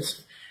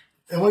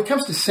 and when it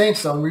comes to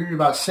saints, though, when we read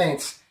about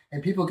saints,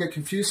 and people get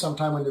confused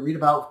sometimes when they read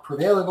about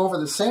prevailing over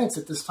the saints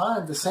at this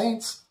time, the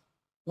saints,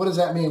 what does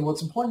that mean? Well,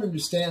 it's important to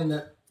understand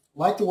that,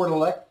 like the word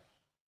elect,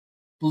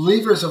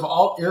 believers of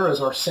all eras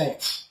are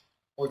saints,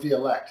 or the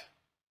elect.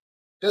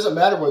 It doesn't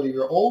matter whether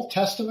you're Old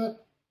Testament,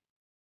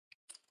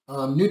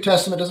 New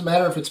Testament, doesn't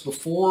matter if it's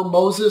before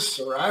Moses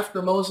or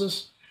after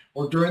Moses,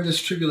 or during this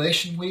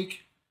tribulation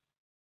week,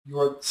 you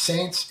are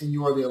saints and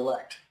you are the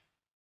elect.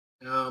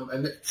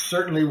 And there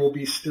certainly will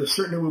be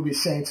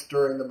saints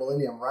during the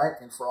millennium, right?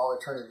 And for all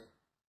eternity.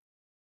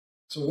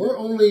 So we're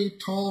only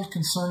told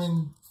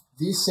concerning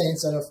these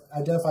saints that are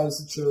identified as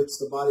the church,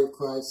 the body of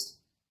Christ,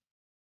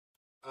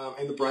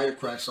 and the bride of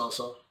Christ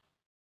also.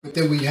 But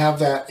then we have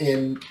that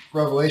in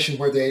Revelation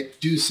where they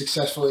do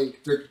successfully,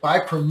 by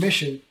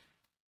permission,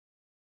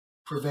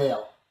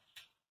 prevail.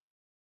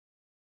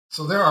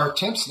 So there are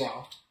attempts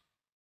now.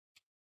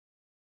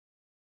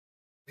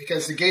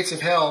 Because the gates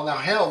of hell, now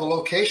hell, the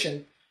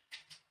location,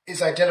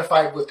 is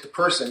identified with the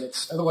person.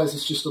 Otherwise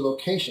it's just a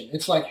location.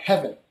 It's like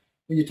heaven.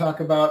 When you talk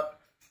about,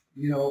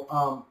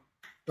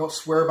 don't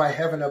swear by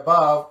heaven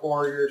above,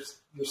 or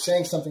you're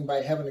saying something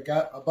by heaven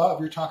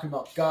above, you're talking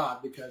about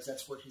God, because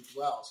that's where he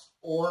dwells.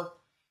 Or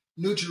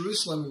New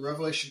Jerusalem in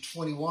Revelation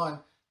 21,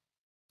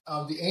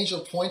 the angel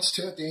points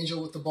to it, the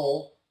angel with the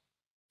bowl,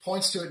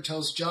 points to it and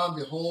tells John,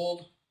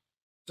 "Behold,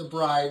 the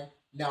bride,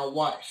 now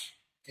wife."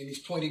 And he's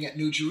pointing at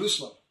New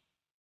Jerusalem.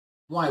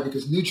 Why?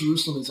 Because New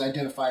Jerusalem is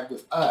identified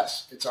with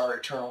us. It's our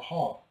eternal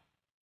home.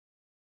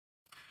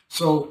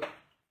 So,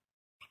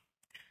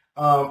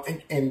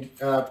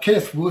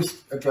 Kenneth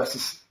Wuest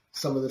addresses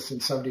some of this in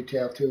some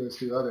detail too, as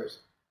do others.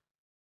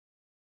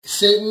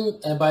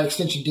 Satan, and by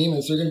extension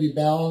demons, they're going to be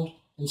bound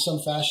in some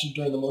fashion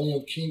during the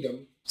millennial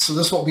kingdom. So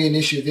this won't be an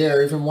issue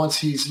there, even once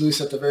he's loose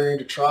at the very end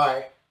to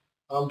try.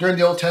 During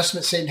the Old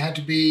Testament, Satan had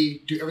to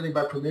do everything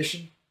by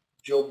permission.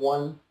 Job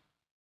 1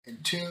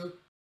 and 2.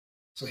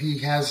 So he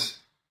has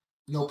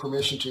no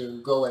permission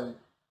to go and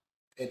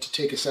to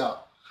take us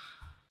out.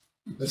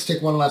 Let's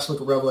take one last look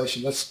at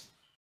Revelation. Let's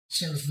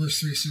start with verse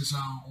 3. It says,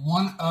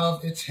 one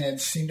of its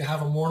heads seemed to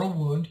have a mortal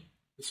wound.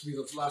 This will be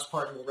the last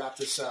part, and we'll wrap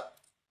this up.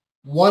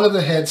 One of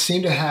the heads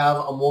seemed to have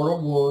a mortal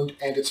wound,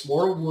 and its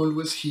mortal wound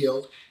was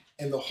healed,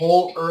 and the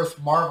whole earth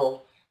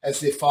marveled as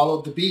they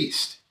followed the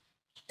beast,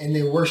 and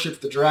they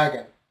worshipped the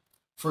dragon.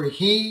 For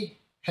he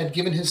had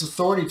given his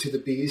authority to the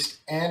beast,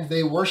 and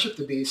they worshipped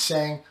the beast,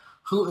 saying,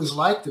 who is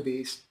like the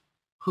beast,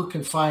 who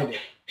can find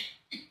it?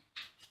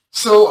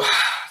 So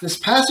this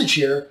passage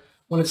here,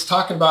 when it's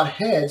talking about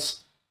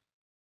heads,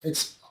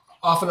 it's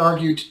often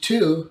argued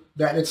too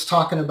that it's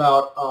talking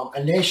about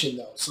a nation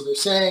though. So they're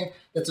saying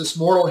that this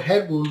mortal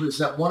head wound is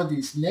that one of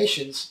these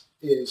nations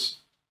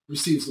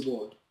receives the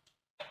wound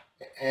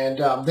and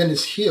then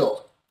is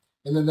healed.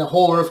 And then the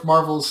whole earth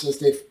marvels as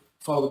they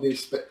follow the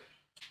beast. But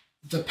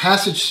the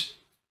passage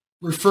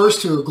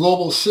refers to a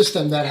global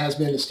system that has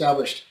been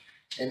established,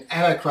 and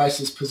Antichrist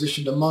is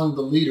positioned among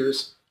the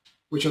leaders,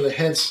 which are the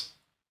heads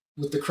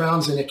with the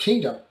crowns in a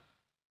kingdom.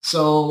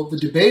 So the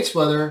debate's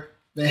whether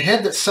the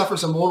head that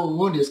suffers a mortal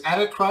wound is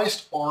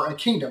Antichrist or a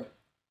kingdom.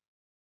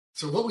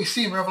 So what we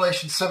see in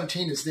Revelation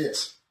 17 is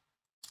this.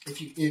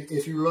 If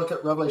you look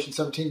at Revelation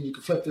 17, you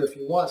can flip there if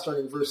you want,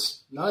 starting in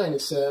verse 9,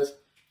 it says,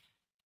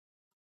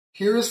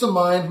 "Here is the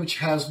mind which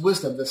has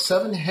wisdom. The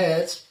 7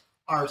 heads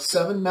are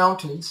 7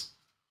 mountains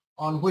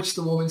on which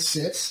the woman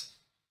sits.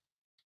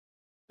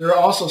 There are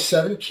also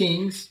 7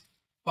 kings.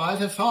 5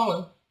 have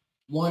fallen.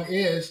 1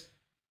 is,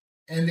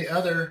 and the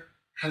other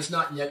has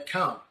not yet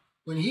come.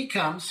 When he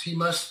comes, he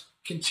must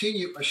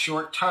continue a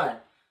short time.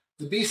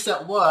 The beast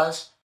that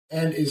was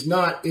and is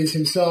not is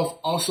himself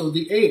also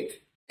the 8th,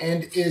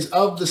 and is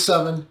of the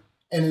 7,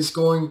 and is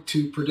going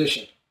to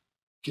perdition."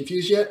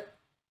 Confused yet?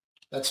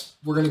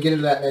 We're going to get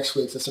into that next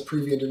week. That's a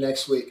preview into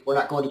next week. We're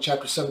not going to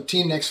chapter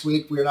 17 next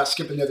week. We're not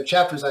skipping the other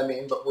chapters,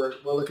 but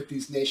we'll look at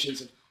these nations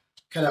and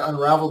kind of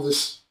unravel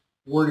this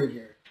wording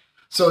here.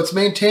 So it's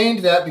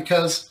maintained that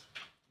because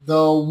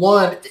the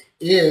 1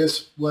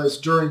 was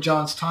during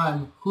John's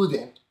time, who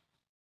then?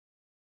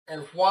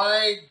 And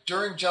why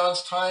during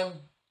John's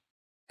time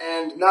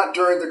and not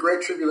during the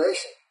Great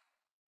Tribulation?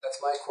 That's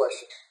my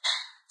question.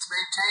 It's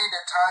maintained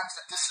at times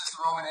that this is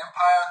the Roman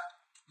Empire,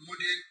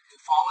 wounded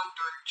and fallen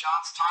during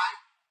John's time,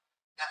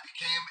 that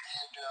became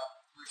and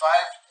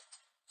revived.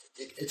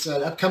 It's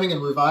an upcoming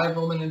and revived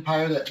Roman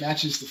Empire that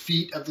matches the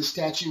feet of the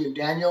statue in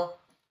Daniel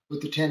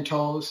with the 10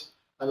 toes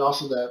and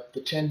also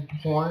the 10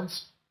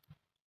 horns.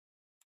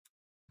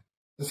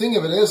 The thing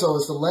of it is, though,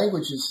 is the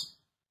language is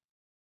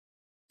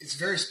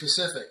very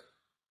specific.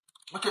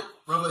 Look at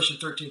Revelation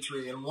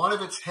 13:3. "And one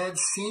of its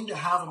heads seemed to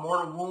have a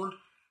mortal wound,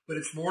 but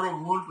its mortal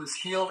wound was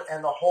healed,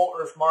 and the whole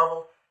earth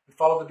marveled and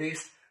followed the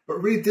beast."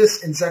 But read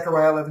this in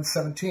Zechariah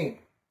 11:17.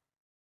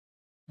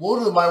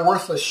 "Woe to my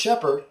worthless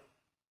shepherd,"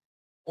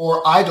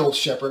 or idle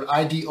shepherd,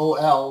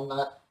 I-D-O-L,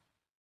 not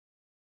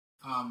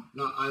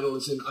idle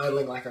as in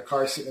idling like a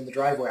car sitting in the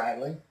driveway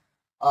idling.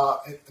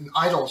 An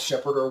idle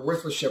shepherd or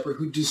worthless shepherd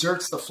who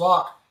deserts the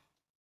flock.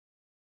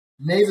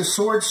 "May the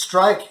sword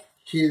strike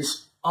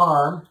his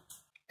arm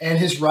and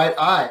his right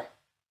eye.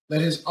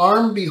 Let his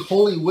arm be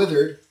wholly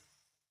withered.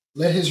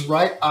 Let his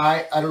right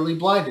eye utterly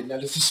blinded." Now,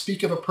 does this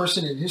speak of a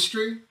person in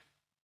history?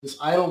 This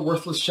idle,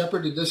 worthless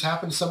shepherd, did this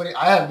happen to somebody?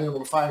 I haven't been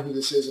able to find who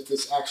this is, if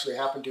this actually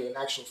happened to an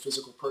actual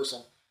physical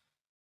person.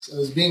 So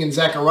as being in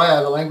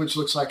Zechariah, the language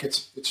looks like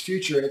it's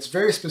future, and it's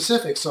very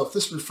specific. So if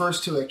this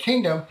refers to a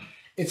kingdom,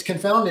 it's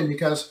confounding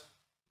because,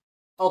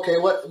 okay,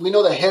 we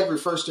know the head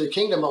refers to a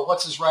kingdom, but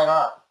what's his right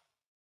arm?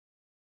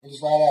 And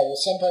his right eye.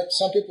 Well,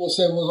 some people will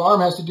say, well, his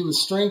arm has to do with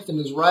strength, and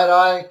his right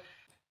eye,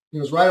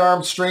 his right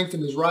arm strength,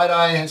 and his right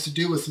eye has to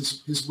do with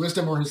his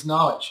wisdom or his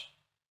knowledge.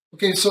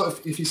 Okay, so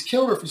if he's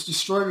killed or if he's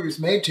destroyed or he's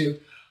made to,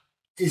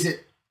 is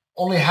it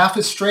only half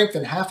his strength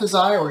and half his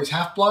eye, or he's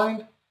half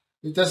blind?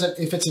 It doesn't.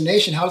 If it's a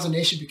nation, how does a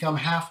nation become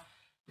half?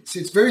 See,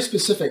 it's very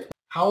specific.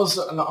 How is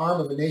an arm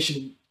of a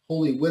nation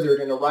wholly withered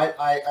and a right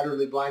eye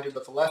utterly blinded,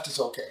 but the left is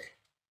okay?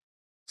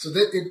 So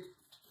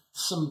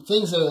some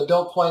things that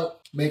don't quite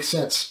make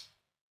sense.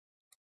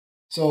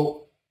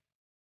 So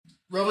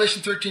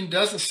Revelation 13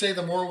 doesn't say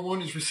the mortal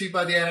wound is received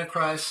by the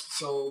Antichrist.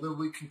 So then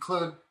we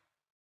conclude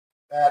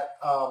that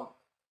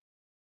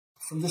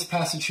from this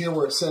passage here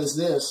where it says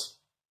this,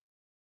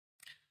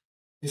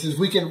 it says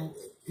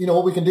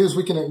what we can do is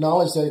we can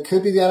acknowledge that it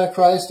could be the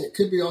Antichrist. It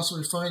could be also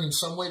referring in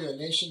some way to a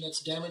nation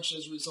that's damaged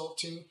as a result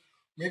too.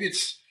 Maybe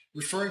it's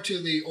referring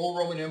to the old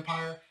Roman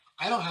Empire.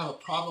 I don't have a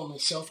problem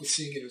myself with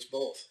seeing it as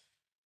both.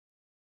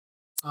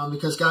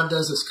 Because God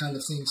does this kind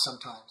of thing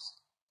sometimes.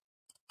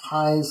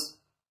 Ties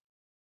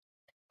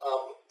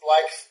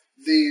like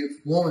the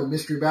woman,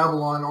 Mystery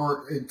Babylon,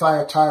 or in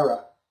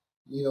Thyatira.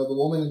 The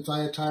woman in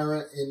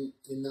Thyatira in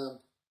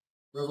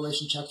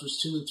Revelation chapters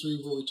 2 and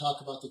 3 where we talk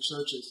about the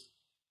churches.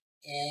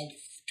 And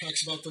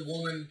talks about the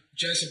woman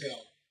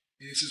Jezebel.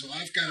 And he says, well,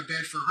 I've got a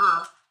bed for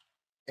her.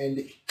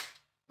 And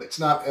it's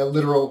not a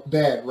literal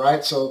bed,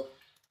 right? So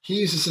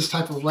he uses this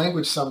type of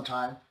language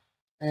sometime.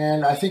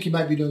 And I think he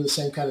might be doing the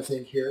same kind of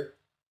thing here.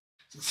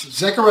 So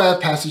Zechariah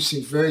passage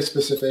seems very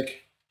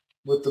specific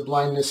with the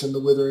blindness and the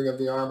withering of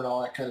the arm and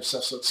all that kind of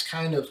stuff. So it's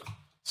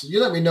so you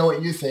let me know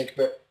what you think,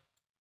 but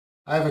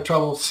I have a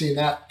trouble seeing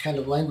that kind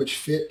of language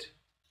fit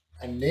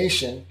a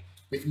nation.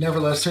 But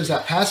nevertheless, there's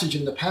that passage,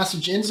 and the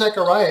passage in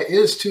Zechariah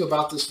is too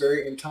about this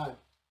very end time.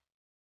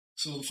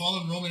 So the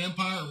fallen Roman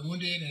Empire,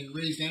 wounded and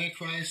raised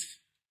Antichrist,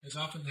 as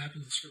often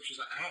happens in the scriptures.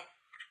 I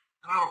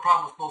don't have a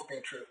problem with both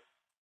being true.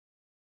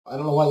 I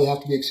don't know why they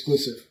have to be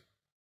exclusive.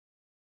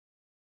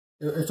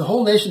 If the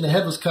whole nation, the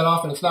head was cut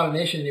off and it's not a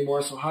nation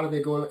anymore, so how do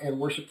they go and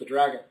worship the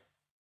dragon?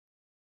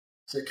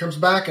 So it comes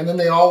back and then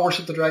they all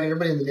worship the dragon.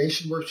 Everybody in the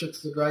nation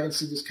worships the dragon.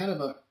 See, there's kind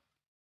of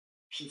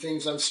some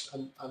things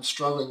I'm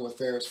struggling with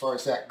there as far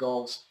as that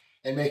goes,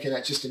 and making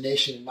that just a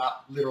nation and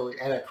not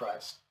literally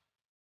Antichrist.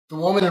 The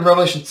woman in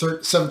Revelation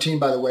 17,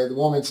 by the way, the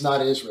woman's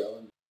not Israel.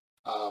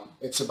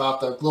 It's about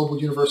the global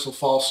universal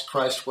false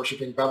Christ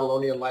worshipping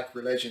Babylonian-like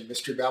religion,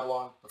 Mystery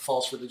Babylon, a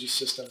false religious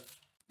system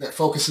that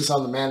focuses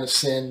on the man of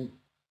sin,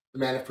 the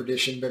man of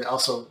perdition, but it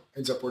also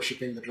ends up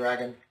worshipping the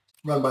dragon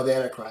run by the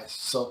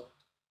Antichrist. So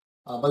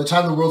by the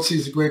time the world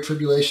sees the Great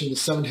Tribulation, the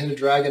seven-headed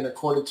dragon,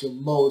 according to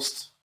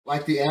most,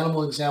 like the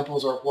animal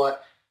examples, are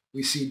what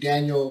we see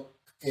Daniel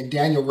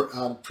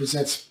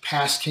presents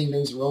past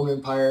kingdoms, the Roman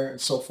Empire, and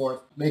so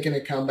forth, making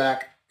a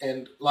comeback,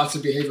 and lots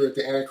of behavior at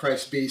the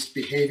Antichrist beast,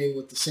 behaving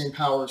with the same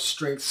power,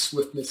 strength,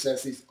 swiftness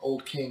as these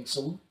old kings.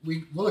 So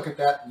we'll look at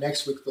that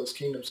next week, those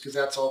kingdoms, because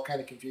that's all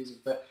kind of confusing.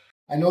 But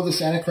I know this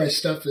Antichrist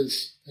stuff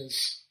is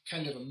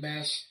kind of a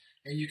mess,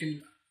 and you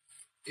can,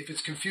 if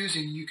it's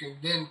confusing, you can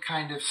then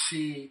kind of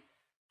see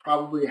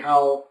probably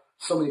how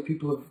so many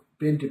people have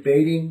been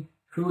debating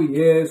who he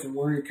is and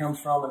where he comes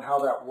from and how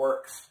that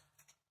works.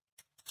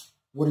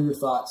 What are your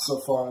thoughts so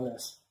far on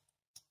this?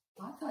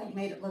 I thought you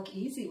made it look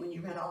easy when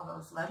you read all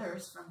those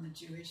letters from the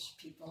Jewish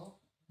people.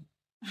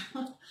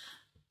 Well,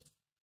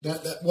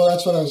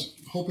 that's what I was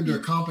hoping to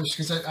accomplish,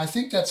 because I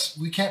think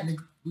we can't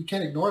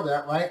ignore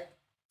that, right?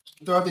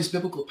 There are these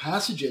biblical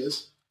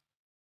passages,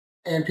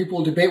 and people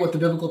will debate what the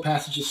biblical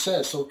passages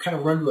says. So kind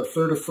of run to a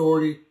third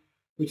authority,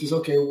 which is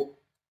okay. Well,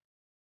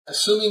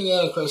 assuming the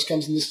Antichrist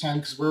comes in this time,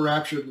 because we're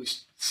raptured, we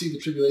see the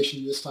tribulation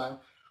in this time,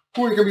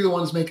 who are going to be the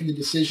ones making the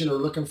decision or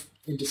looking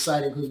in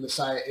deciding who the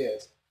Messiah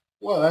is?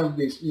 Well, that would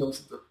be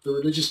the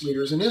religious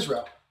leaders in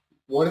Israel.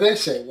 What do they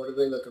say? What are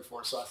they looking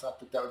for? So I thought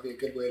that would be a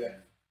good way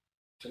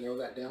to narrow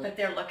that down. But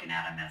they're looking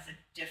at him as a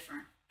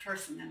different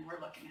person than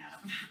we're looking at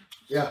him.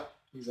 Yeah,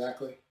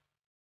 exactly.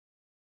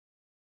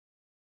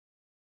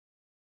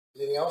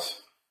 Anything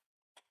else?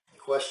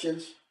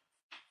 Questions?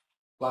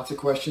 Lots of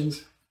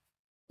questions.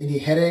 Any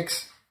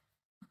headaches?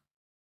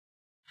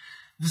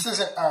 This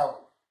isn't.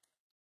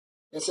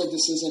 I said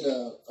this isn't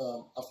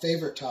a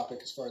favorite topic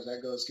as far as that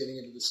goes. Getting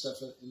into the stuff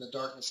in the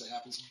darkness that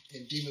happens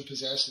in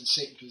demon-possessed and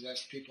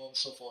Satan-possessed people and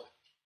so forth,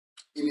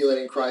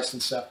 emulating Christ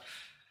and stuff.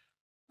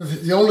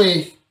 The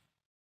only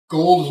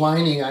gold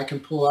lining I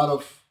can pull out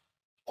of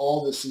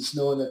all this is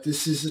knowing that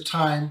this is a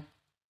time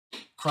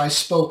Christ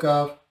spoke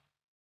of.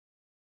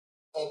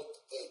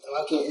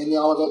 In the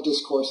Olivet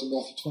Discourse in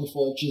Matthew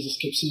 24, Jesus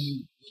kept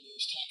saying, when he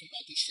was talking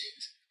about these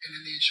things, and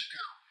then the end shall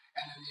come,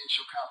 and then the end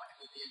shall come, and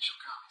then the end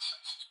shall come.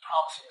 He's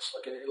promising us,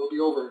 look at it, it'll be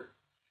over.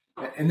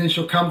 And then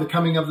shall come the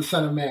coming of the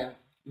Son of Man,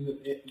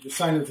 the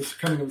sign of the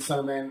coming of the Son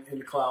of Man in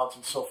the clouds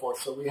and so forth.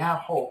 So we have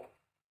hope.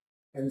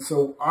 And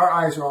so our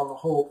eyes are on the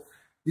hope.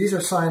 These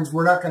are signs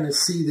we're not going to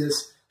see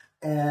this.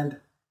 And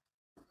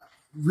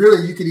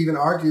really, you could even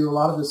argue a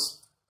lot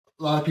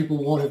of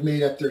people won't have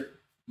made up their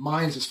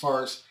minds as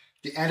far as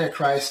the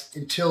Antichrist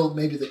until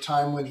maybe the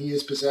time when he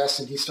is possessed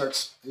and he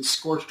starts his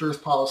scorched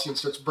earth policy and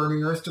starts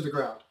burning earth to the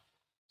ground.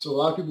 So a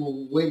lot of people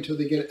will wait until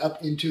they get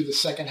up into the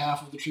second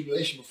half of the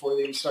tribulation before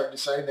they even start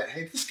deciding that,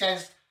 hey,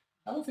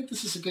 I don't think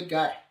this is a good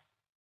guy.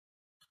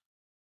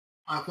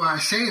 When I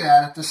say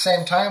that, at the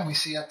same time, we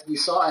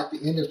saw at the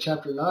end of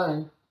chapter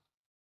 9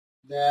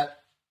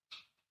 that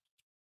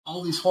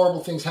all these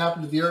horrible things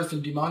happened to the earth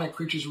and demonic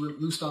creatures were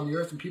loosed on the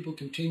earth and people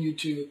continued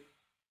to,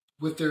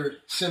 with their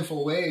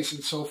sinful ways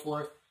and so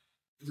forth,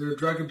 their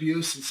drug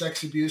abuse and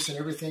sex abuse and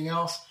everything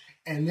else.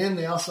 And then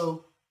they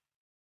also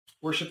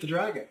worship the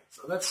dragon.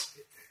 So it's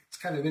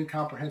kind of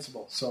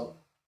incomprehensible. So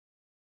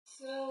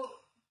the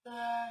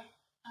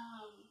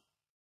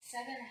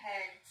seven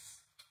heads,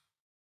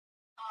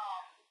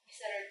 you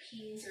said are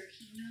kings or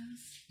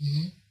kingdoms.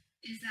 Mm-hmm.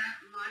 Is that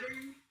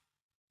modern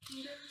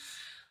kingdoms?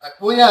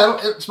 Well, yeah,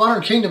 it's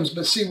modern kingdoms,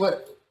 but see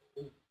what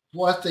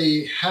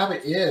the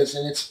habit is,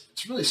 and it's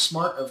really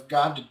smart of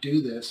God to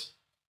do this.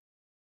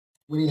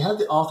 When he had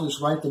the authors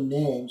write the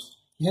names,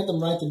 he had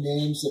them write the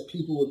names that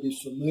people would be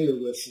familiar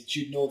with, so that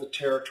you'd know the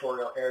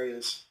territorial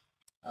areas,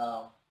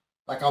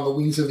 like on the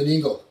wings of an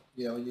eagle.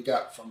 You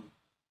got from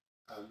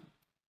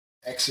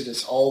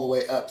Exodus all the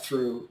way up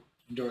through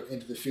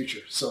into the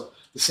future. So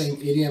the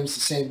same idioms,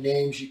 the same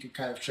names, you can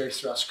kind of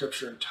trace throughout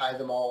Scripture and tie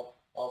them all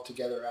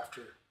together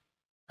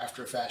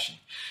after a fashion.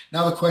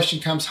 Now the question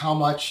comes, how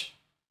much,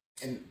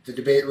 and the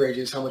debate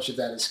rages, how much of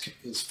that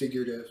is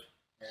figurative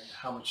and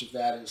how much of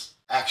that is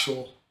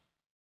actual.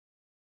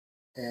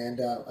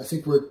 And I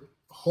think we're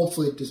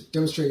hopefully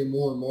demonstrating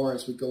more and more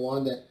as we go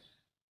on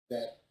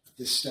that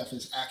this stuff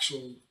is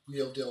actual,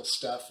 real deal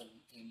stuff,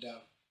 and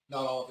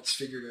not all of it's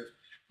figurative.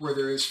 Where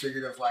there is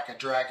figurative, like a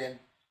dragon,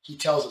 he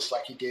tells us,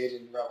 like he did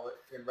in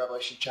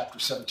Revelation chapter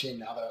 17.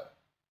 Now the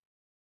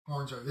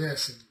horns are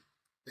this, and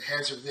the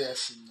heads are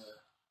this, and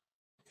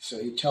so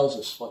he tells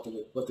us what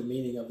the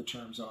meaning of the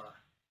terms are.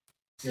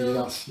 Anything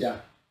else?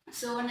 Yeah.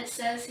 So when it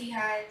says he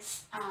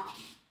has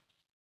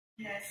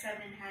 7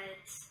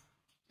 heads,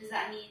 does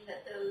that mean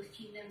that those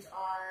kingdoms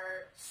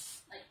are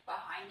like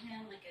behind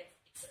him, like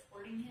it's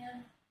supporting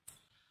him?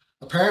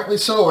 Apparently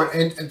so,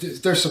 and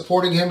they're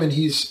supporting him, and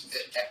he's,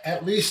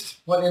 at least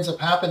what ends up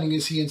happening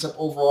is he ends up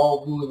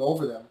overall ruling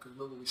over them, because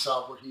remember we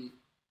saw where he,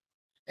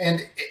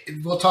 and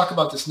we'll talk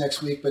about this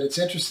next week, but it's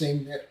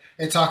interesting that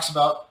it talks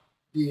about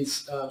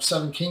these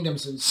 7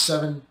 kingdoms and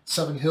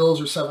seven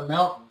hills or 7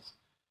 mountains.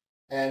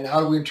 And how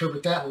do we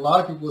interpret that? And a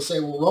lot of people will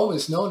say, well, Rome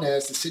is known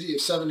as the city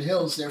of 7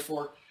 hills,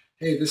 therefore,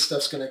 hey, this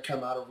stuff's going to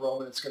come out of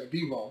Rome and it's going to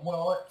be Rome.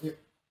 Well, it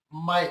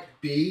might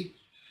be,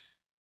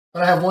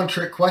 but I have one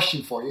trick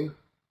question for you.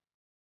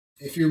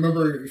 If you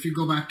remember, if you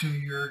go back to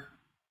your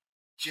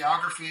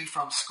geography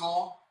from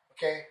school,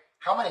 okay,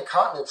 how many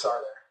continents are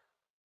there?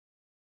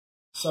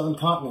 7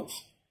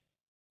 continents.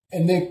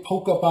 And they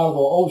poke up out of the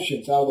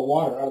oceans, out of the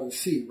water, out of the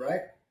sea,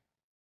 right?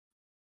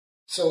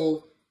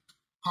 So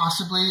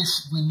possibly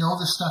we know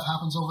this stuff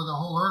happens over the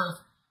whole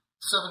earth.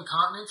 7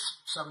 continents,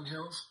 7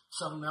 hills,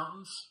 7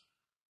 mountains.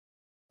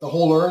 The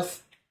whole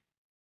earth.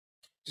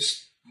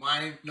 Just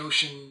my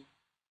notion,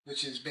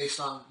 which is based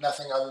on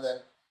nothing other than,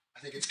 I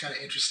think it's kind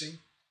of interesting.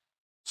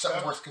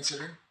 Something worth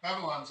considering.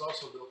 Babylon's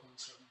also built on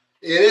 7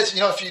 hills. It is. You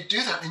know, if you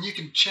do that, and you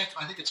can check,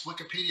 I think it's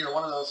Wikipedia or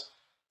one of those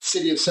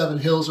city of 7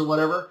 hills or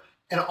whatever,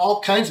 and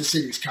all kinds of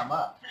cities come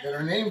up that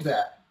are named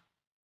that.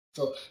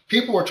 So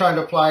people were trying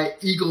to apply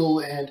eagle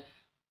and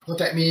what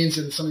that means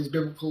in some of these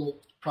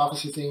biblical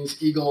prophecy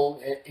things, eagle,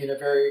 in a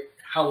very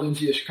Hal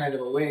Lindsey-ish kind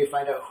of a way,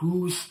 find out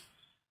whose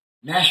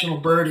national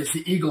bird is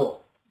the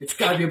eagle. It's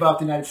got to be about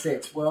the United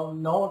States. Well,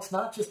 no, it's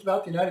not just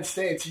about the United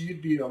States.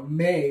 You'd be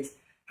amazed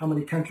how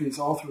many countries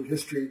all through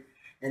history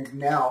and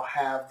now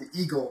have the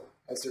eagle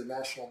as their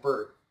national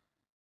bird.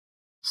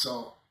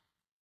 So,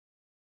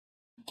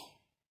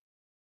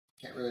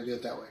 can't really do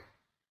it that way.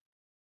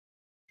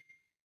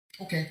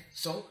 Okay,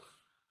 so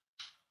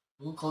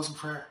we'll close in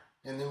prayer,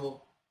 and then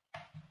we'll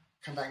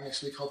come back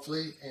next week,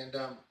 hopefully, and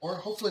or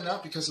hopefully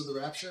not because of the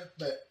rapture,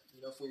 but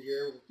you know, if we're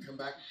here, we'll come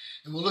back,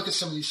 and we'll look at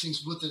some of these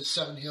things with the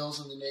 7 hills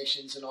and the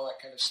nations and all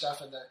that kind of stuff,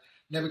 and the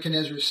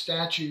Nebuchadnezzar's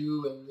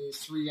statue and these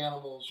 3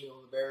 animals, you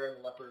know, the bear and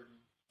the leopard and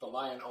the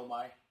lion, oh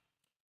my,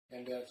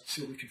 and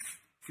see what we can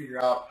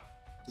figure out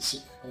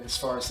as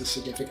far as the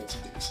significance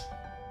of these.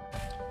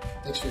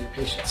 Thanks for your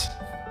patience.